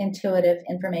hearing intuitive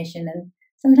information. And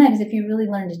sometimes if you really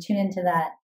learn to tune into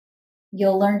that,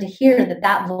 you'll learn to hear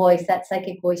that voice, that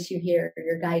psychic voice you hear,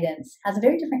 your guidance, has a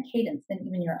very different cadence than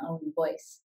even your own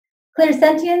voice.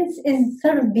 Clairsentience is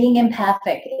sort of being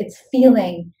empathic. It's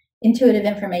feeling intuitive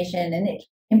information, and it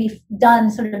can be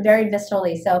done sort of very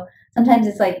viscerally. So sometimes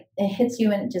it's like it hits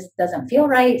you and it just doesn't feel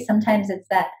right. Sometimes it's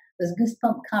that those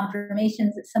goosebump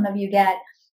confirmations that some of you get,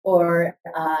 or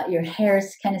your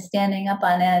hair's kind of standing up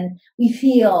on end. We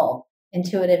feel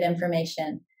intuitive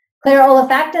information.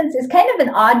 Clairolfactance is kind of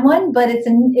an odd one, but it's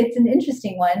an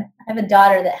interesting one. I have a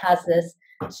daughter that has this.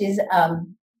 She's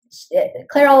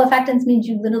clairolfactance means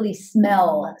you literally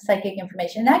smell psychic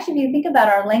information. And actually, if you think about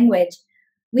our language,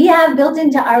 we have built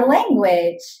into our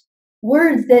language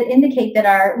words that indicate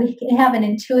that we have an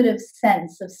intuitive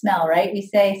sense of smell, right? We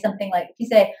say something like, if you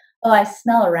say, "Oh, I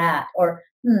smell a rat," or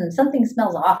something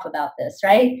smells off about this,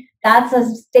 right? That's a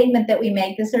statement that we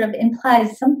make. This sort of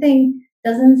implies something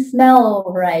doesn't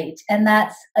smell right. And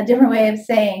that's a different way of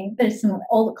saying there's some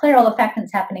old clairolfactance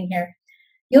happening here.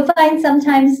 You'll find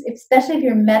sometimes, especially if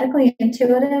you're medically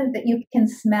intuitive, that you can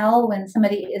smell when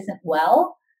somebody isn't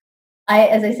well.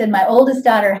 As I said, my oldest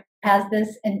daughter has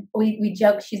this, and we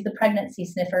joke she's the pregnancy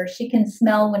sniffer. She can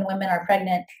smell when women are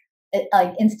pregnant,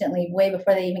 like instantly, way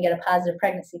before they even get a positive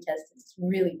pregnancy test. It's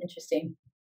really interesting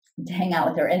to hang out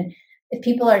with her. And if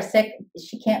people are sick,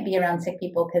 she can't be around sick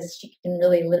people because she can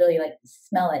really literally like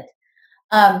smell it.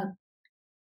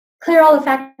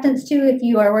 Clairolfactance too, if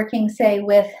you are working, say,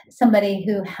 with somebody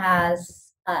who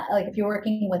has, like if you're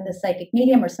working with a psychic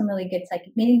medium or some really good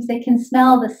psychic mediums, they can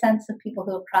smell the sense of people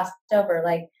who have crossed over.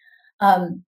 Like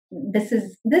this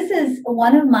is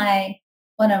one of my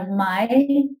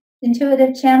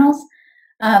intuitive channels.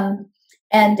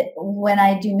 And when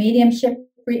I do mediumship,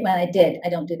 I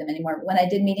don't do them anymore. But when I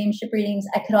did mediumship readings,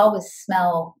 I could always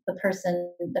smell the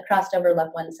person, the crossed over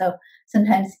loved one. So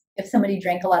sometimes if somebody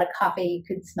drank a lot of coffee, you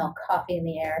could smell coffee in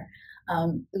the air.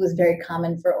 It was very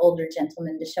common for older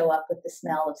gentlemen to show up with the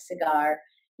smell of cigar.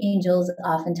 Angels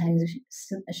oftentimes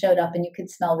showed up, and you could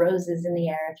smell roses in the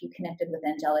air if you connected with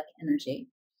angelic energy.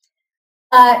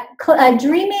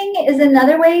 Dreaming is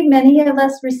another way many of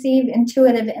us receive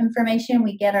intuitive information.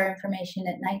 We get our information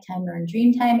at nighttime or in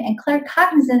dream time. And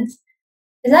claircognizance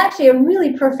is actually a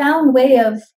really profound way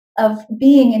of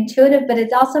being intuitive, but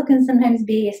it also can sometimes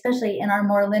be, especially in our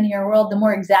more linear world, the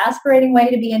more exasperating way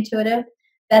to be intuitive.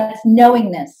 That's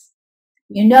knowingness.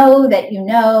 You know that you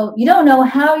know. You don't know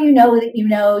how you know that you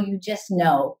know. You just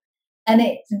know. And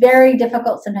it's very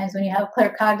difficult sometimes when you have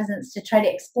claircognizance to try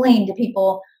to explain to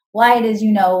people why it is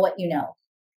you know what you know.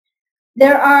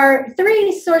 There are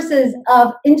 3 sources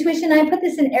of intuition. I put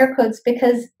this in air quotes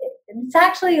because it's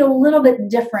actually a little bit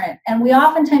different. And we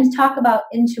oftentimes talk about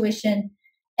intuition.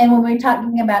 And when we're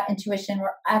talking about intuition, we're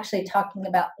actually talking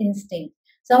about instinct.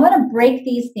 So I want to break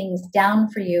these things down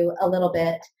for you a little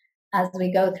bit as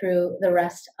we go through the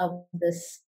rest of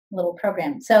this little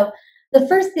program. So the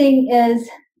first thing is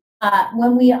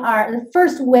the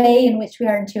first way in which we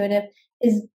are intuitive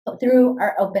is through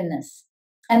our openness.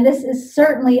 And this is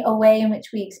certainly a way in which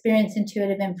we experience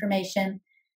intuitive information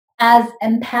as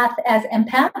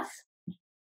empaths.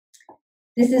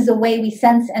 This is a way we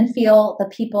sense and feel the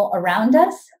people around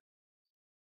us.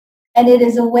 And it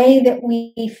is a way that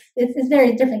it's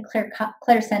very different,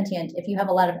 clairsentient. If you have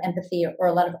a lot of empathy or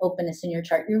a lot of openness in your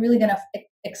chart, you're really going to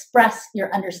express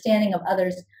your understanding of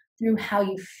others through how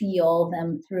you feel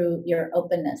them, through your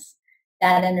openness.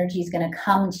 That energy is going to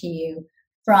come to you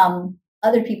from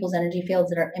other people's energy fields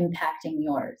that are impacting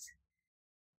yours.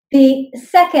 The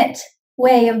second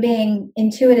way of being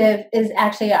intuitive is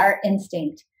actually our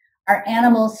instinct, our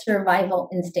animal survival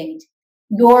instinct.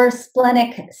 Your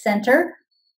splenic center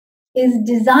is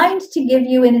designed to give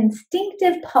you an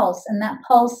instinctive pulse, and that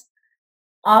pulse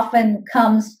often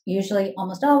comes, usually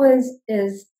almost always,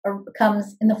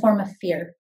 comes in the form of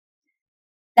fear.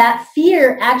 That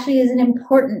fear actually is an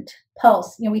important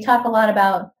pulse. We talk a lot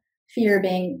about fear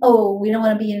being, we don't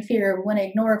want to be in fear. We want to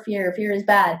ignore fear. Fear is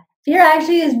bad. Fear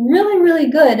actually is really, really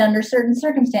good under certain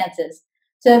circumstances.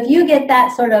 So if you get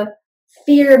that sort of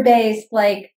fear-based,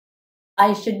 like,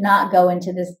 I should not go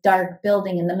into this dark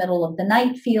building in the middle of the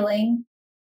night feeling,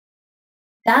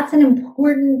 that's an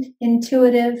important,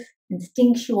 intuitive,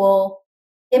 instinctual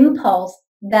impulse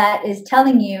that is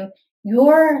telling you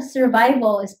your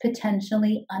survival is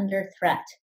potentially under threat.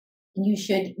 And you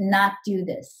should not do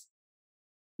this.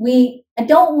 I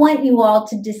don't want you all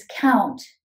to discount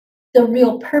the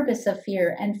real purpose of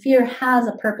fear. And fear has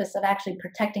a purpose of actually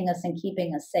protecting us and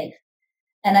keeping us safe.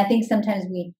 And I think sometimes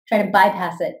we try to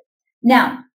bypass it.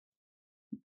 Now,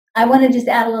 I want to just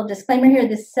add a little disclaimer here.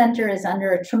 This center is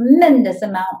under a tremendous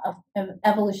amount of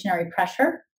evolutionary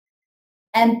pressure.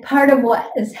 And part of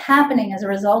what is happening as a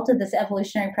result of this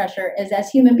evolutionary pressure is, as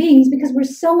human beings, because we're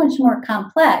so much more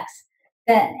complex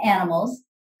than animals,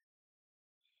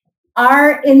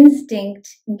 our instinct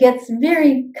gets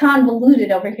very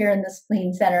convoluted over here in the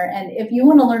spleen center. And if you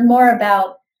want to learn more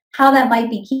about how that might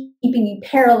be keeping you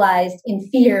paralyzed in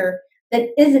fear that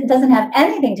doesn't have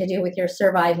anything to do with your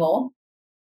survival,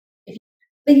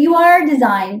 but you are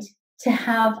designed to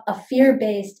have a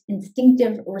fear-based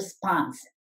instinctive response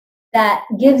that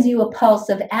gives you a pulse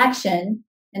of action,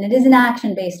 and it is an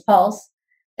action-based pulse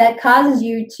that causes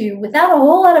you to, without a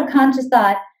whole lot of conscious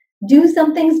thought, do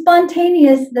something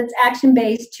spontaneous that's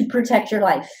action-based to protect your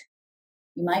life.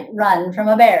 You might run from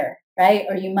a bear, right?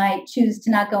 Or you might choose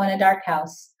to not go in a dark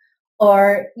house.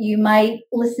 Or you might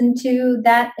listen to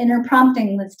that inner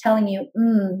prompting that's telling you,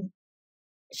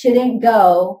 shouldn't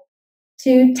go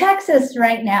to Texas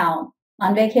right now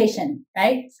on vacation,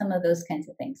 right? Some of those kinds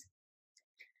of things.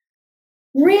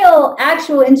 Real,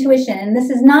 actual intuition, and this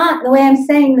is not, the way I'm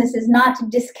saying this is not to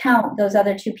discount those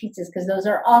other two pieces, because those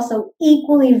are also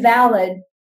equally valid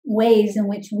ways in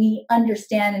which we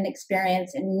understand and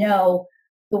experience and know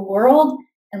the world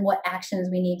and what actions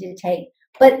we need to take.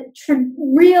 But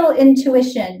real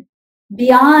intuition,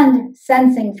 beyond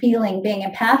sensing, feeling, being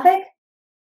empathic,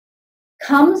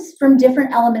 comes from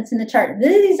different elements in the chart.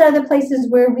 These are the places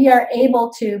where we are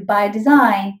able to, by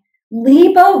design,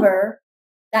 leap over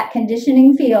that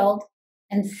conditioning field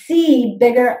and see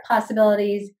bigger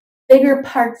possibilities, bigger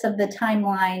parts of the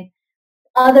timeline,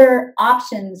 other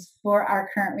options for our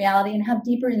current reality, and have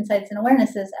deeper insights and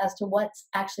awarenesses as to what's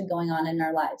actually going on in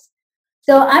our lives.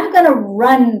 So I'm going to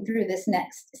run through this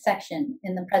next section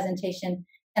in the presentation,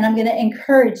 and I'm going to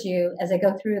encourage you as I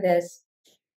go through this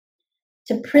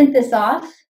to print this off,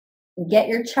 get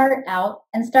your chart out,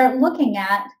 and start looking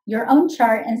at your own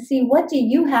chart and see what do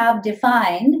you have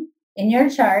defined in your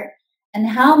chart, and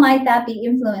how might that be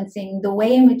influencing the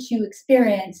way in which you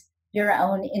experience your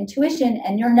own intuition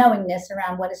and your knowingness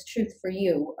around what is truth for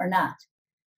you or not.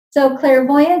 So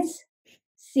clairvoyance,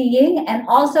 seeing, and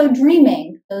also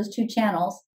dreaming, those two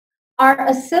channels, are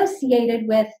associated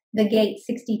with the gate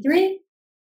 63,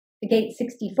 the gate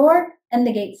 64, and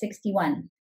the gate 61.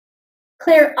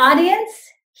 Clairaudience,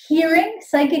 hearing,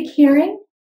 psychic hearing,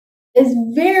 is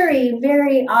very,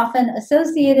 very often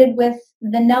associated with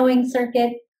the knowing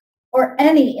circuit or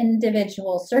any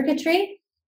individual circuitry.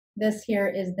 This here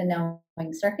is the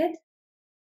knowing circuit.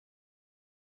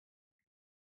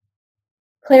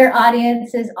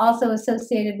 Clairaudience is also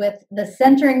associated with the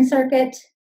centering circuit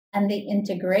and the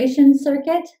integration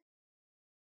circuit.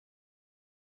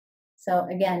 So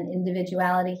again,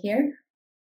 individuality here.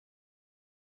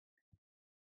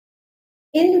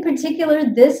 In particular,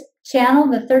 this channel,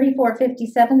 the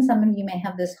 3457, some of you may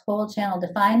have this whole channel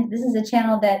defined. This is a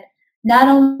channel that not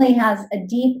only has a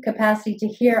deep capacity to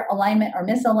hear alignment or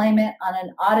misalignment on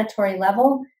an auditory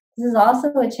level, this is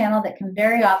also a channel that can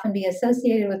very often be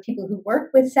associated with people who work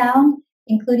with sound,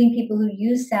 including people who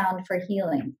use sound for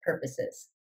healing purposes.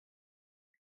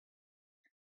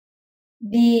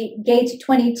 The gate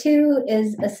 22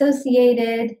 is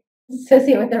associated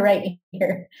with the right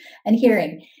ear and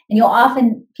hearing. And you'll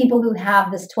often, people who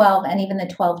have this 12 and even the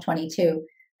 1222,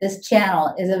 this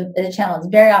channel is a channel that's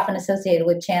very often associated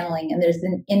with channeling, and there's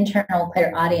an internal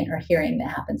clairaudient or hearing that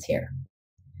happens here.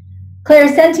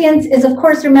 Clairsentience is, of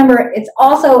course, remember, it's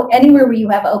also anywhere where you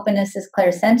have openness is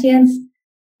clairsentience.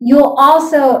 You'll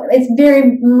also, it's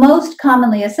very most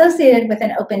commonly associated with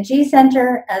an open G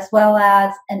center as well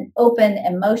as an open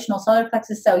emotional solar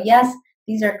plexus. So yes,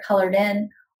 these are colored in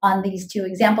on these two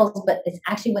examples, but it's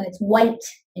actually when it's white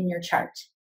in your chart.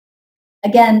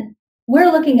 Again,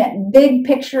 we're looking at big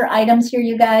picture items here,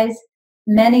 you guys.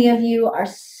 Many of you are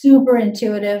super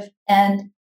intuitive, and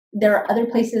there are other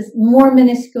places, more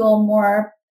minuscule,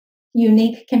 more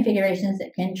unique configurations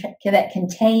that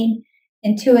contain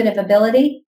intuitive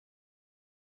ability.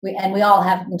 We all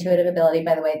have intuitive ability,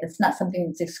 by the way. That's not something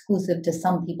that's exclusive to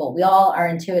some people. We all are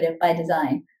intuitive by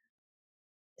design.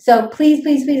 So please,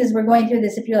 please, please, as we're going through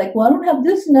this, if you're like, well, I don't have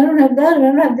this and I don't have that and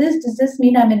I don't have this, does this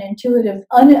mean I'm an intuitive,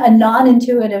 a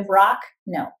non-intuitive rock?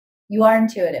 No, you are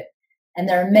intuitive. And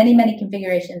there are many, many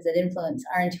configurations that influence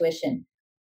our intuition.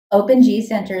 Open G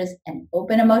centers and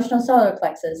open emotional solar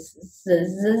plexus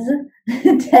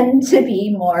tend to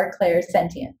be more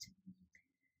clairsentient.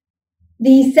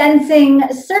 The sensing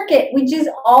circuit, which is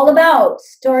all about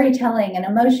storytelling and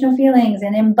emotional feelings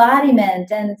and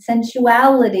embodiment and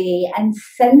sensuality and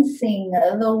sensing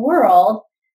the world,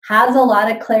 has a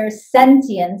lot of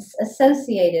clairsentience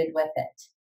associated with it.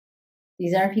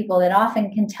 These are people that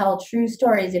often can tell true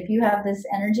stories. If you have this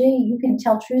energy, you can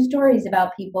tell true stories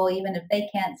about people even if they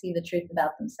can't see the truth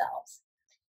about themselves.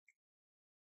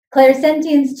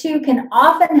 Clairsentience too can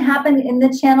often happen in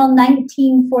the channel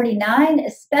 1949,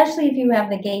 especially if you have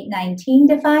the gate 19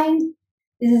 defined.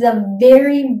 This is a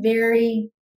very,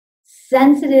 very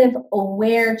sensitive,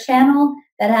 aware channel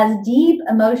that has deep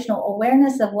emotional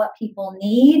awareness of what people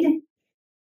need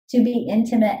to be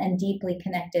intimate and deeply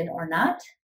connected or not.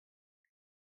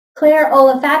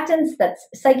 Clairolfactance, that's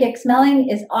psychic smelling,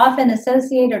 is often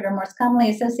associated or most commonly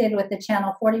associated with the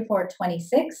channel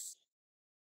 4426.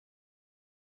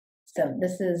 So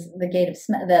this is the gate of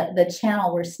the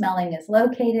channel where smelling is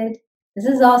located. This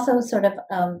is also sort of,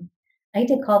 I hate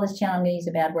to call this channel, I'm going to use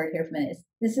a bad word here for a minute.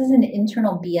 This is an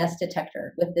internal BS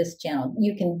detector with this channel.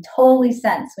 You can totally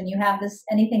sense when you have this,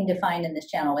 anything defined in this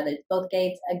channel, whether it's both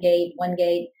gates, a gate, one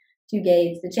gate, two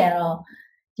gates, the channel.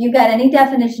 If you've got any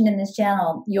definition in this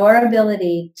channel, your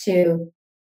ability to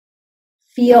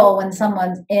feel when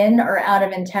someone's in or out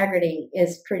of integrity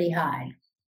is pretty high.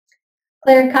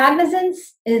 Claircognizance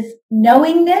is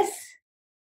knowingness.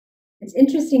 It's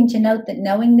interesting to note that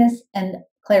knowingness and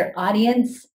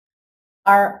clairaudience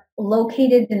are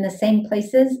located in the same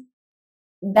places.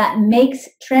 That makes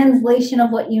translation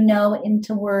of what you know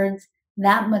into words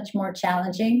that much more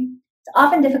challenging. It's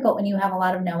often difficult when you have a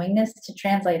lot of knowingness to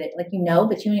translate it, like you know,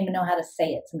 but you don't even know how to say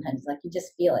it sometimes, like you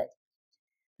just feel it.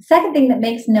 The second thing that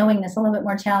makes knowingness a little bit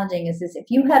more challenging is if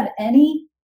you have any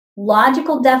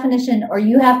logical definition, or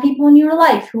you have people in your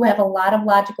life who have a lot of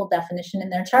logical definition in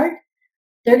their chart,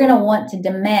 they're going to want to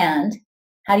demand,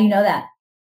 how do you know that?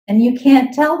 And you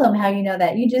can't tell them how you know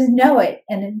that. You just know it.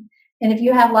 And if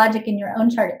you have logic in your own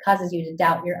chart, it causes you to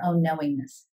doubt your own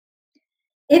knowingness.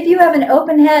 If you have an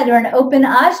open head or an open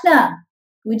ajna,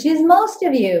 which is most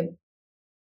of you,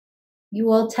 you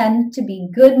will tend to be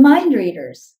good mind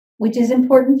readers, which is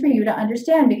important for you to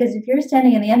understand, because if you're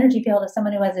standing in the energy field of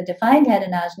someone who has a defined head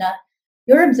in ajna,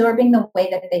 you're absorbing the way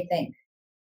that they think.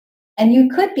 And you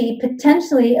could be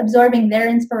potentially absorbing their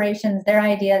inspirations, their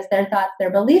ideas, their thoughts,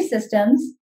 their belief systems.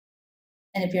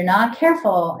 And if you're not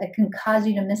careful, it can cause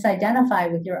you to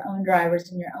misidentify with your own drivers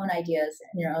and your own ideas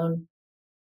and your own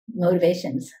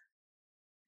motivations.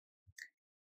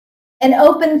 An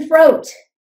open throat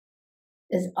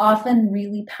is often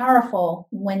really powerful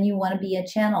when you want to be a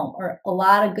channel, or a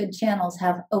lot of good channels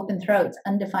have open throats,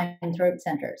 undefined throat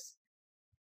centers.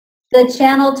 The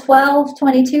channel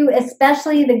 1222,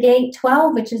 especially the gate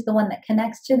 12, which is the one that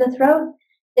connects to the throat,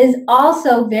 is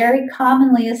also very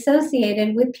commonly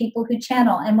associated with people who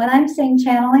channel. And when I'm saying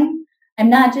channeling, I'm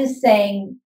not just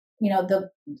saying, the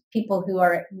people who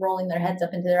are rolling their heads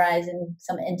up into their eyes and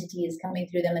some entity is coming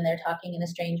through them and they're talking in a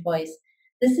strange voice.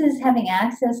 This is having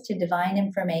access to divine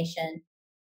information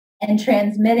and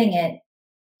transmitting it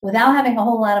without having a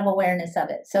whole lot of awareness of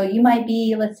it. So you might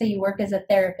be, let's say you work as a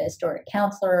therapist or a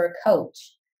counselor or a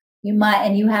coach.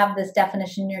 And you have this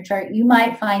definition in your chart. You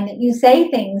might find that you say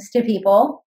things to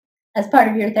people as part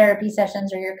of your therapy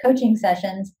sessions or your coaching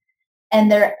sessions,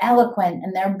 and they're eloquent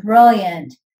and they're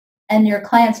brilliant. And your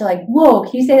clients are like, whoa,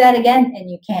 can you say that again?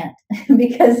 And you can't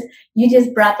because you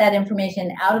just brought that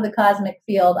information out of the cosmic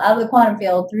field, out of the quantum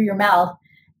field through your mouth,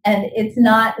 and it's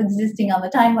not existing on the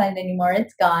timeline anymore.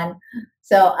 It's gone.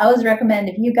 So I always recommend,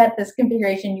 if you got this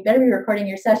configuration, you better be recording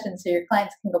your sessions so your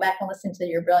clients can go back and listen to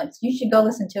your brilliance. You should go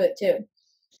listen to it too.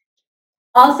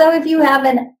 Also, if you have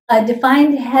a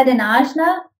defined head in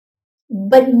ajna,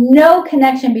 but no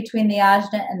connection between the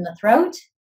ajna and the throat,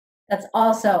 that's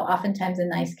also oftentimes a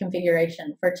nice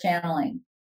configuration for channeling.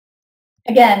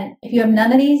 Again, if you have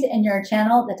none of these and you're a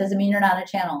channel, that doesn't mean you're not a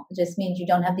channel. It just means you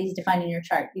don't have these defined in your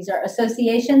chart. These are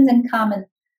associations and common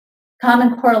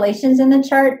correlations in the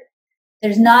chart.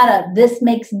 There's not a this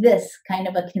makes this kind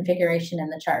of a configuration in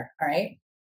the chart, all right?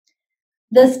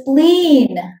 The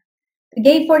spleen. The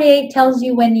gate 48 tells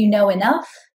you when you know enough.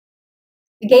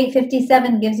 The gate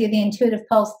 57 gives you the intuitive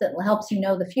pulse that helps you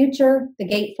know the future. The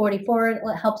gate 44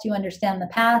 helps you understand the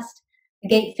past. The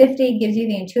gate 50 gives you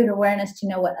the intuitive awareness to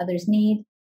know what others need.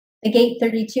 The gate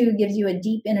 32 gives you a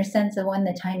deep inner sense of when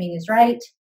the timing is right.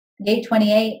 The gate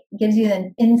 28 gives you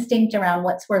the instinct around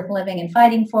what's worth living and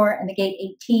fighting for. And the gate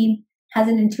 18 has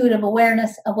an intuitive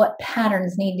awareness of what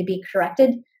patterns need to be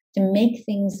corrected to make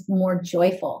things more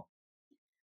joyful.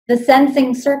 The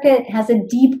sensing circuit has a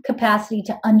deep capacity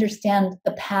to understand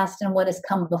the past and what has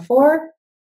come before.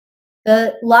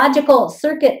 The logical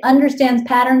circuit understands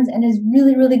patterns and is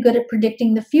really, really good at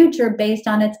predicting the future based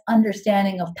on its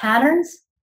understanding of patterns.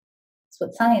 That's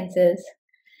what science is.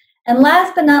 And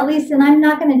last but not least, and I'm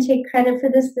not going to take credit for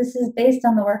this, this is based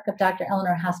on the work of Dr.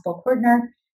 Eleanor Haspel-Portner,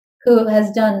 who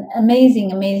has done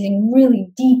amazing,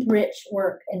 really deep, rich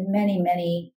work in many,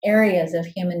 many areas of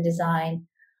human design.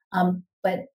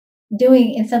 But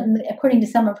doing in some, according to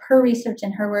some of her research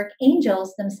and her work,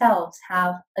 angels themselves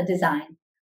have a design.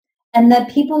 And that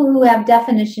people who have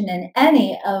definition in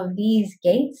any of these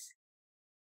gates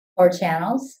or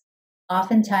channels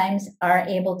oftentimes are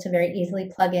able to very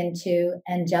easily plug into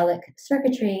angelic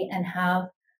circuitry and have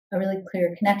a really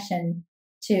clear connection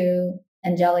to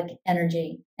angelic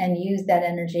energy and use that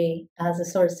energy as a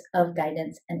source of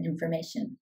guidance and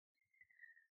information.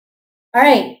 All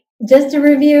right, just to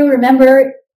review,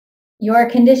 remember your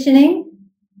conditioning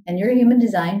and your human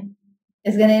design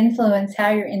is going to influence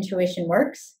how your intuition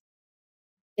works.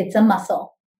 It's a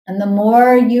muscle. And the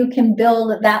more you can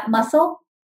build that muscle,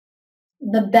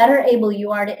 the better able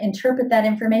you are to interpret that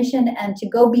information and to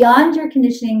go beyond your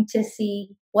conditioning to see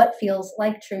what feels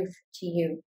like truth to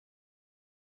you.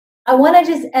 I want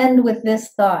to just end with this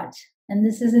thought, and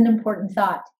this is an important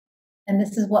thought, and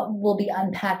this is what we'll be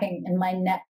unpacking in my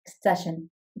next session.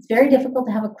 It's very difficult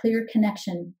to have a clear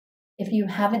connection if you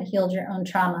haven't healed your own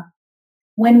trauma.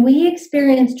 When we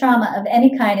experience trauma of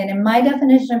any kind, and in my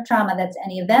definition of trauma, that's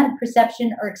any event,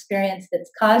 perception, or experience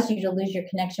that's caused you to lose your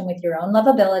connection with your own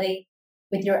lovability,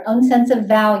 with your own sense of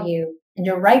value, and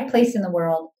your right place in the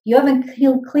world, you haven't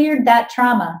cleared that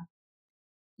trauma.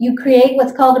 You create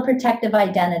what's called a protective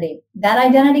identity. That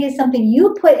identity is something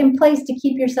you put in place to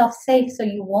keep yourself safe so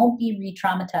you won't be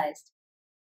re-traumatized.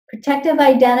 Protective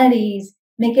identities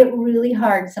make it really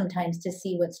hard sometimes to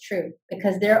see what's true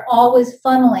because they're always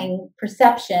funneling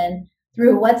perception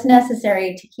through what's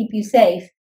necessary to keep you safe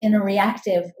in a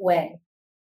reactive way.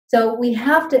 So we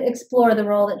have to explore the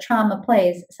role that trauma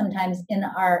plays sometimes in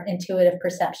our intuitive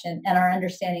perception and our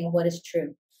understanding of what is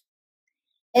true.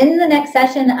 In the next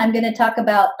session, I'm going to talk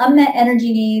about unmet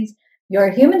energy needs,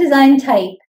 your human design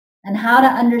type, and how to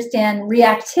understand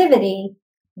reactivity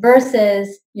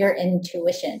versus your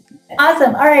intuition.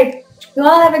 Awesome. All right. You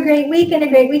all have a great week and a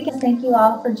great weekend. Thank you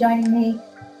all for joining me.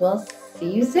 We'll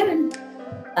see you soon.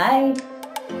 Bye.